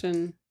a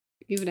question.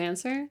 You have an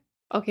answer?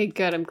 Okay,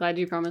 good. I'm glad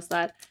you promised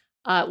that.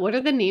 What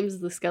are the names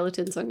of the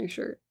skeletons on your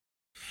shirt?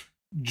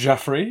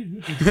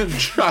 Jeffrey.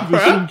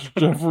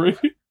 Jeffrey.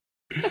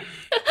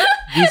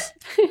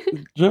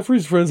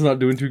 Jeffrey's friend's not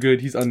doing too good.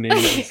 He's unnamed.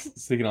 He's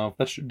sticking off.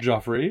 That's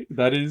Joffrey.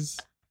 That is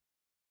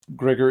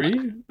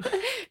Gregory.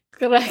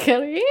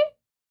 Gregory?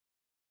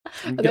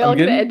 Are they all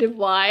going to end in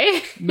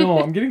Y? No,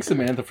 I'm getting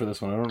Samantha for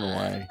this one. I don't know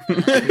why.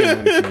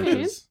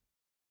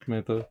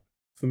 Samantha.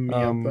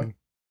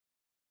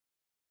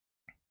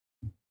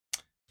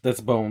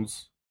 That's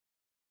Bones.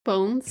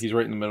 Bones? He's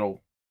right in the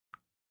middle.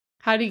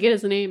 How do you get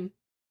his name?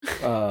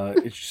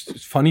 It's a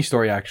funny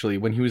story, actually.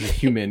 When he was a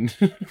human,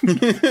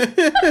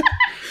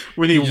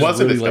 when he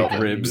wasn't really like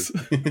ribs.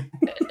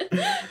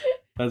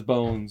 That's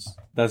Bones.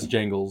 That's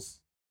Jangles.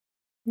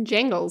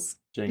 Jangles.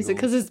 Is it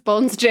because his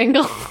bones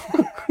jangle?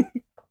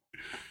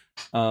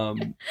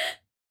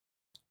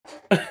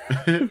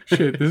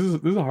 Shit. This is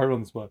a hard on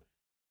the spot.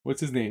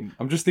 What's his name?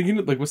 I'm just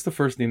thinking, like, what's the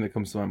first name that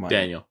comes to my mind?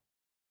 Daniel.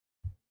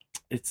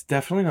 It's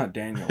definitely not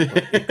Daniel.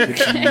 But it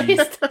could be,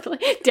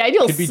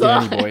 Daniel could be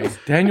Danny Boy.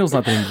 Daniel's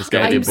not the name of the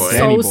skeleton. I'm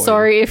so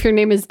sorry if your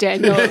name is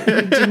Daniel.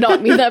 You did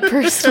not mean that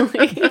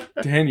personally.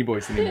 Danny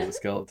Boy's the name of the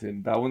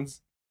skeleton. That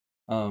one's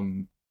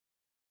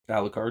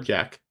Alucard.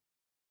 Jack.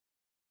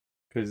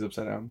 Because he's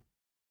upside down.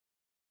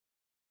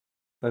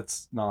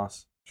 That's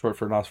Nos. Short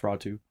for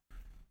Nosferatu.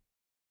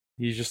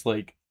 He's just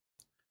like...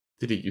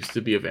 Did he used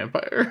to be a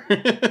vampire?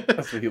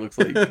 That's what he looks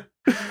like.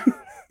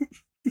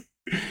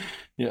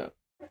 Yeah.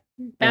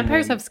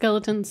 Vampires have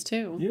skeletons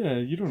too. Yeah,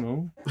 you don't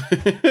know.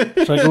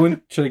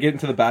 Should I get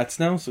into the bats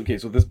now? So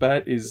this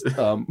bat is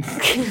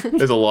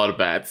There's a lot of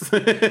bats.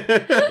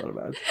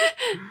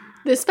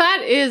 This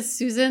bat is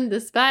Susan,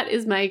 this bat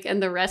is Mike, and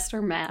the rest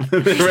are Matt.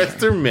 The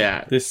rest are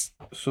Matt. This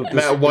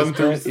Matt 1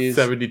 through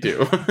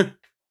 72.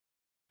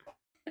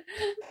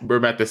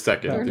 We're at the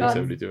second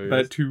 372.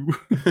 Bat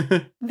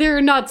 2. There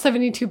are not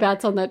 72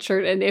 bats on that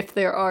shirt, and if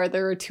there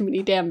are too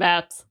many damn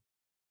bats.